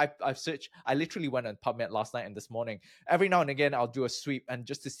part of it. I've searched, I literally went on PubMed last night and this morning. Every now and again, I'll do a sweep and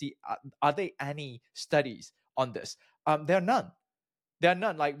just to see, are there any studies on this? There are none. There are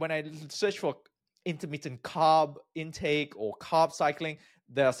none. Like when I search for intermittent carb intake or carb cycling,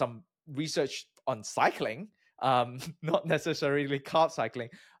 there are some research on cycling, not necessarily carb cycling.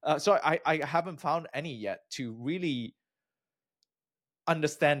 So I haven't found any yet to really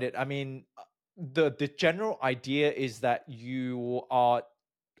understand it. I mean, the general idea is that you are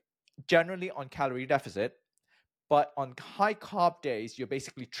generally on calorie deficit, but on high carb days, you're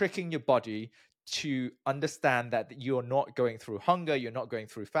basically tricking your body to understand that you're not going through hunger, you're not going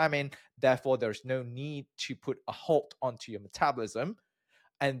through famine. Therefore, there's no need to put a halt onto your metabolism.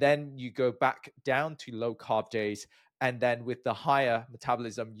 And then you go back down to low carb days. And then with the higher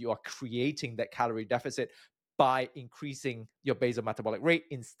metabolism, you are creating that calorie deficit by increasing your basal metabolic rate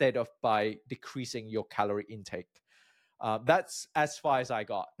instead of by decreasing your calorie intake. That's as far as I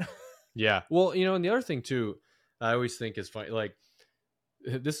got. Yeah. Well, and the other thing too, I always think is funny. Like,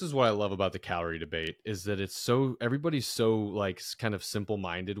 this is what I love about the calorie debate is that everybody's so like kind of simple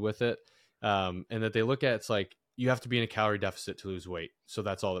minded with it, and that they look at it's like you have to be in a calorie deficit to lose weight, so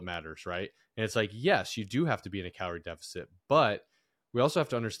that's all that matters, right? And it's like yes, you do have to be in a calorie deficit, but we also have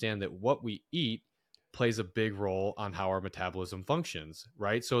to understand that what we eat plays a big role on how our metabolism functions,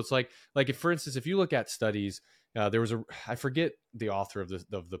 right? So it's like if, for instance, if you look at studies, there was I forget the author of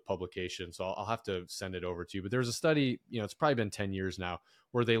the publication, so I'll have to send it over to you. But there was a study, it's probably been 10 years now,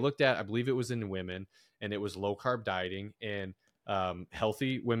 where they looked at, I believe it was in women, and it was low carb dieting and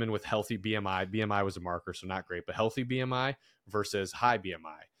healthy women with healthy BMI. BMI was a marker, so not great, but healthy BMI versus high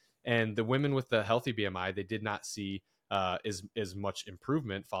BMI. And the women with the healthy BMI, they did not see as much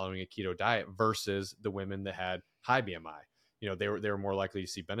improvement following a keto diet versus the women that had high BMI. They were more likely to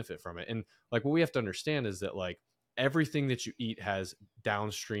see benefit from it. And like what we have to understand is that like everything that you eat has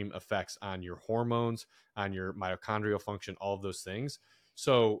downstream effects on your hormones, on your mitochondrial function, all of those things.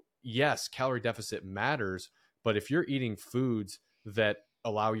 So yes, calorie deficit matters, but if you're eating foods that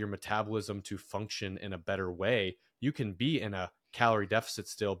allow your metabolism to function in a better way, you can be in a calorie deficit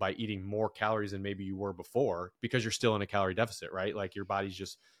still by eating more calories than maybe you were before because you're still in a calorie deficit, right? Like your body's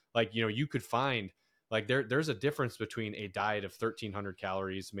just like, you could find like there's a difference between a diet of 1,300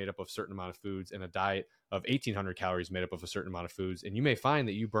 calories made up of a certain amount of foods and a diet of 1,800 calories made up of a certain amount of foods. And you may find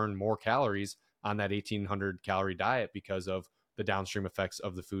that you burn more calories on that 1,800 calorie diet because of the downstream effects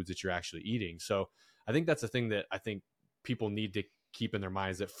of the foods that you're actually eating. So I think that's the thing that I think people need to keep in their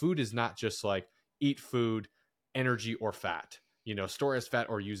minds, that food is not just like eat food, energy or fat, store as fat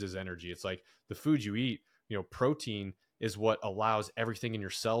or use as energy. It's like the food you eat, protein is what allows everything in your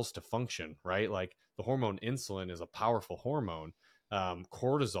cells to function, right? Like the hormone insulin is a powerful hormone.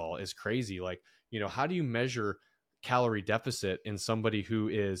 Cortisol is crazy. Like, how do you measure calorie deficit in somebody who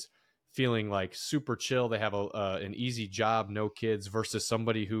is feeling like super chill, they have an easy job, no kids, versus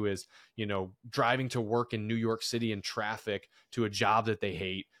somebody who is driving to work in New York City in traffic to a job that they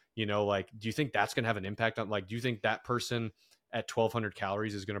hate? Like, do you think that's going to have an impact on, like, do you think that person at 1,200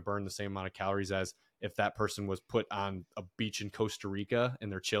 calories is going to burn the same amount of calories as if that person was put on a beach in Costa Rica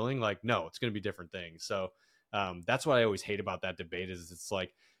and they're chilling? Like, no, it's going to be different things. So that's what I always hate about that debate is it's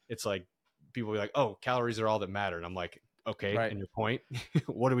like people be like, oh, calories are all that matter. And I'm like, okay, Right. and your point?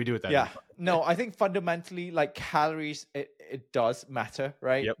 What do we do with that Yeah. info? No, I think fundamentally, like calories, it does matter,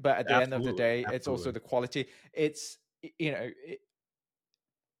 right? Yep, But at the end of the absolutely, day, it's also absolutely. the quality. It's, you know,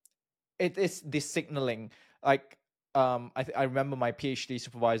 it is this signaling. Like, I remember my PhD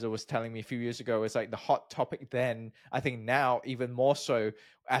supervisor was telling me a few years ago, it's like the hot topic then, I think now even more so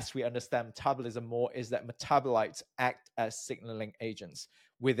as we understand metabolism more, is that metabolites act as signaling agents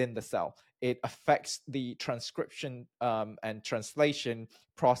within the cell. It affects the transcription and translation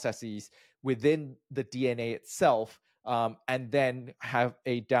processes within the DNA itself, and then have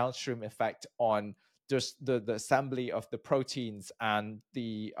a downstream effect on just the assembly of the proteins and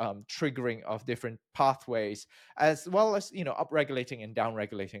the triggering of different pathways, as well as upregulating and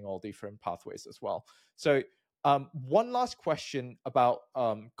downregulating all different pathways as well. So one last question about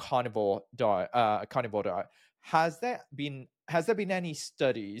carnivore diet. Has there been any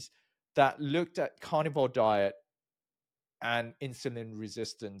studies that looked at carnivore diet and insulin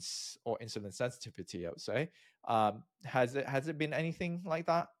resistance or insulin sensitivity? I would say, has it been anything like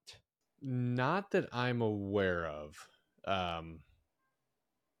that? Not that I'm aware of. um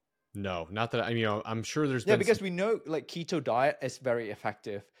No, not that I'm sure there's Yeah, been some. because we know like keto diet is very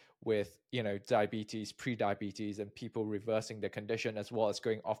effective with, diabetes, pre-diabetes, and people reversing their condition as well as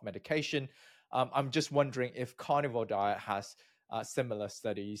going off medication. I'm just wondering if carnivore diet has similar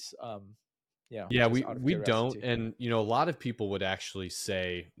studies. Yeah, Just we out of we don't, curiosity. and a lot of people would actually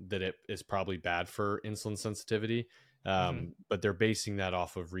say that it is probably bad for insulin sensitivity, Hmm. but they're basing that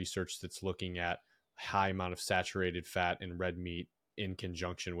off of research that's looking at high amount of saturated fat in red meat in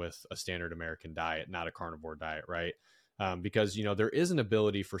conjunction with a standard American diet, not a carnivore diet, right? Because there is an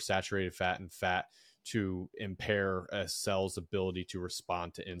ability for saturated fat and fat to impair a cell's ability to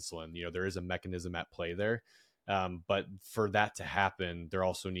respond to insulin. There is a mechanism at play there. But for that to happen, there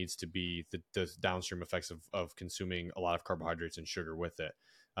also needs to be the downstream effects of consuming a lot of carbohydrates and sugar with it.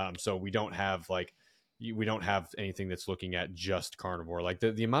 So we don't have we don't have anything that's looking at just carnivore. Like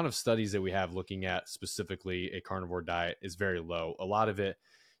the amount of studies that we have looking at specifically a carnivore diet is very low. A lot of it,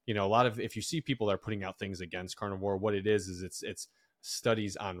 if you see people that are putting out things against carnivore, what it is it's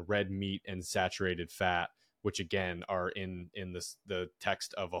studies on red meat and saturated fat, which again are in the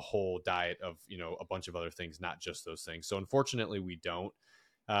text of a whole diet of a bunch of other things, not just those things. So unfortunately we don't.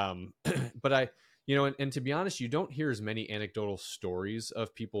 But and to be honest, you don't hear as many anecdotal stories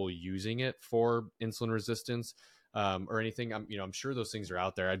of people using it for insulin resistance, or anything. I'm sure those things are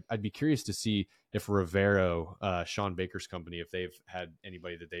out there. I'd be curious to see if Rivero, Sean Baker's company, if they've had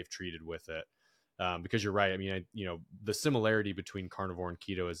anybody that they've treated with it. Because you're right. The similarity between carnivore and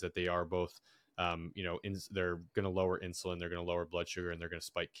keto is that they are both, they're going to lower insulin, they're going to lower blood sugar, and they're going to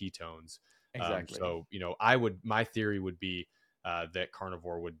spike ketones. Exactly. So my theory would be that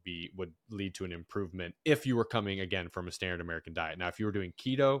carnivore would lead to an improvement if you were coming again from a standard American diet. Now, if you were doing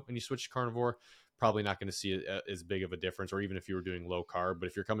keto and you switch to carnivore, probably not going to see as big of a difference, or even if you were doing low carb. But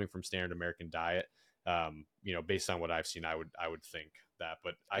if you're coming from standard American diet, based on what I've seen, I would think that.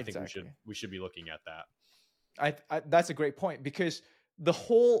 But I think Exactly. we should be looking at that. That's a great point, because the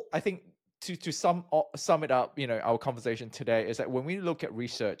whole, I think, to sum it up, our conversation today is that when we look at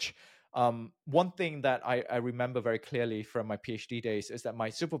research, one thing that I remember very clearly from my PhD days is that my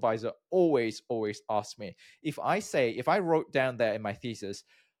supervisor always asked me, if I wrote down there in my thesis,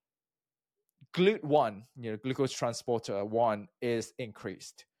 GLUT1, glucose transporter 1 is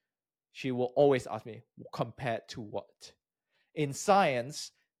increased. She will always ask me, compared to what? In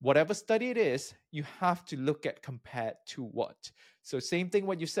science, whatever study it is, you have to look at compared to what. So same thing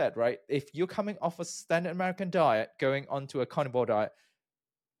what you said, right? If you're coming off a standard American diet, going onto a carnivore diet,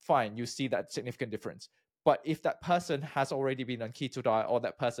 fine, you see that significant difference. But if that person has already been on keto diet, or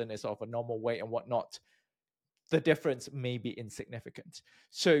that person is of a normal weight and whatnot, the difference may be insignificant.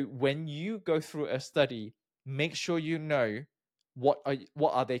 So when you go through a study, make sure you know what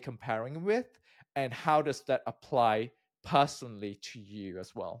are they comparing with, and how does that apply personally to you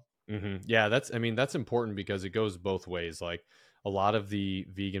as well. Yeah, that's important because it goes both ways. Like a lot of the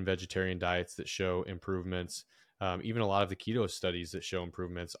vegan vegetarian diets that show improvements, even a lot of the keto studies that show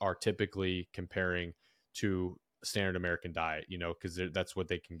improvements are typically comparing to standard American diet, because that's what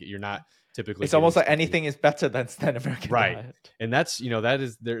they can get. You're not typically It's getting almost like something. anything is better than standard American Right. diet. And that's, that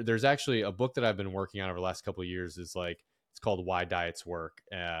is there's actually a book that I've been working on over the last couple of years, is like, it's called Why Diets Work.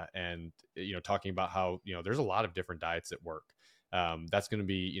 And, talking about how, there's a lot of different diets that work. That's going to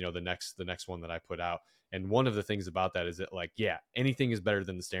be, the next one that I put out. And one of the things about that is that, like, yeah, anything is better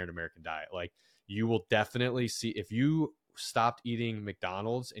than the standard American diet. Like, you will definitely see, if you stopped eating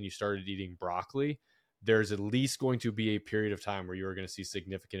McDonald's and you started eating broccoli, there's at least going to be a period of time where you are going to see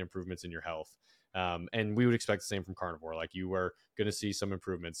significant improvements in your health. And we would expect the same from carnivore. Like, you are going to see some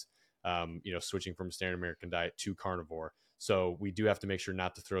improvements, switching from standard American diet to carnivore. So we do have to make sure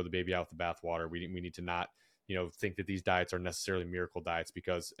not to throw the baby out with the bathwater. We need to not, think that these diets are necessarily miracle diets,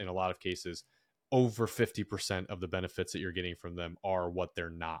 because in a lot of cases, over 50% of the benefits that you're getting from them are what they're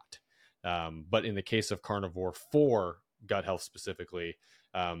not. But in the case of carnivore for gut health specifically,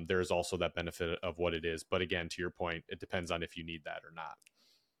 there's also that benefit of what it is. But again, to your point, it depends on if you need that or not.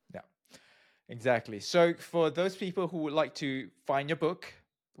 Yeah, exactly. So for those people who would like to find your book,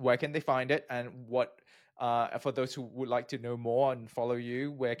 where can they find it? And for those who would like to know more and follow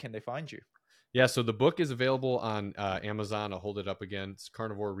you, where can they find you? Yeah, so the book is available on Amazon. I'll hold it up again. It's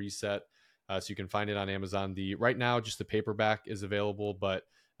Carnivore Reset, so you can find it on Amazon. The right now, just the paperback is available, but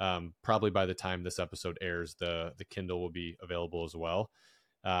probably by the time this episode airs, the Kindle will be available as well.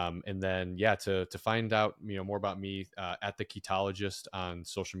 And then, yeah, to find out more about me, at the Ketologist on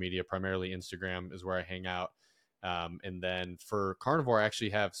social media, primarily Instagram is where I hang out. And then for Carnivore, I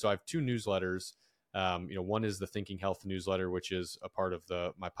have two newsletters. One is the Thinking Health newsletter, which is a part of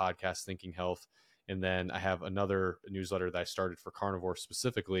my podcast, Thinking Health. And then I have another newsletter that I started for Carnivore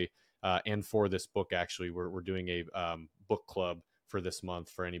specifically, and for this book. Actually, we're doing a book club for this month.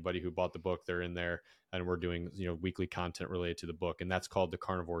 For anybody who bought the book, they're in there, and we're doing weekly content related to the book, and that's called the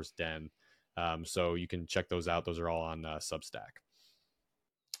Carnivore's Den. So you can check those out. Those are all on Substack.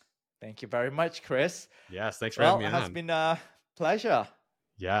 Thank you very much, Chris. Yes, thanks for having Well, me it has on. been a pleasure.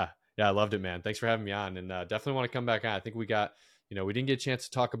 Yeah, yeah, I loved it, man. Thanks for having me on, and definitely want to come back on. I think we got, we didn't get a chance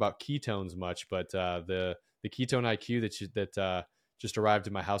to talk about ketones much, but the ketone IQ that just arrived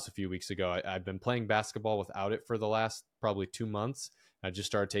in my house a few weeks ago. I've been playing basketball without it for the last probably 2 months. I just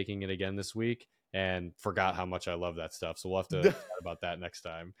started taking it again this week and forgot how much I love that stuff. So we'll have to chat about that next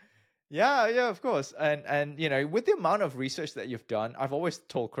time. Yeah, yeah, of course. And with the amount of research that you've done, I've always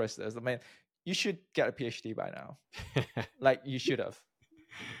told Chris this. I mean, you should get a PhD by now. Like you should have.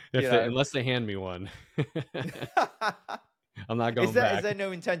 Unless they hand me one, I'm not going Is back. there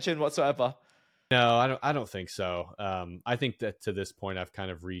no intention whatsoever? No, I don't think so. I think that to this point, I've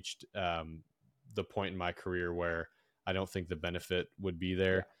kind of reached the point in my career where I don't think the benefit would be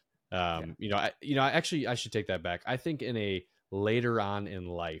Yeah, there. yeah, I should take that back. I think in a later on in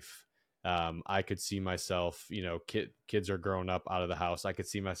life, I could see myself, kids are growing up out of the house. I could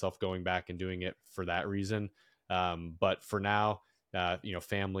see myself going back and doing it for that reason. But for now,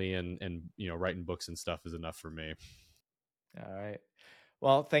 family and writing books and stuff is enough for me. All right.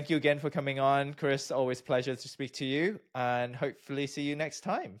 Well, thank you again for coming on, Chris. Always pleasure to speak to you, and hopefully see you next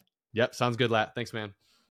time. Yep, sounds good, Lat. Thanks, man.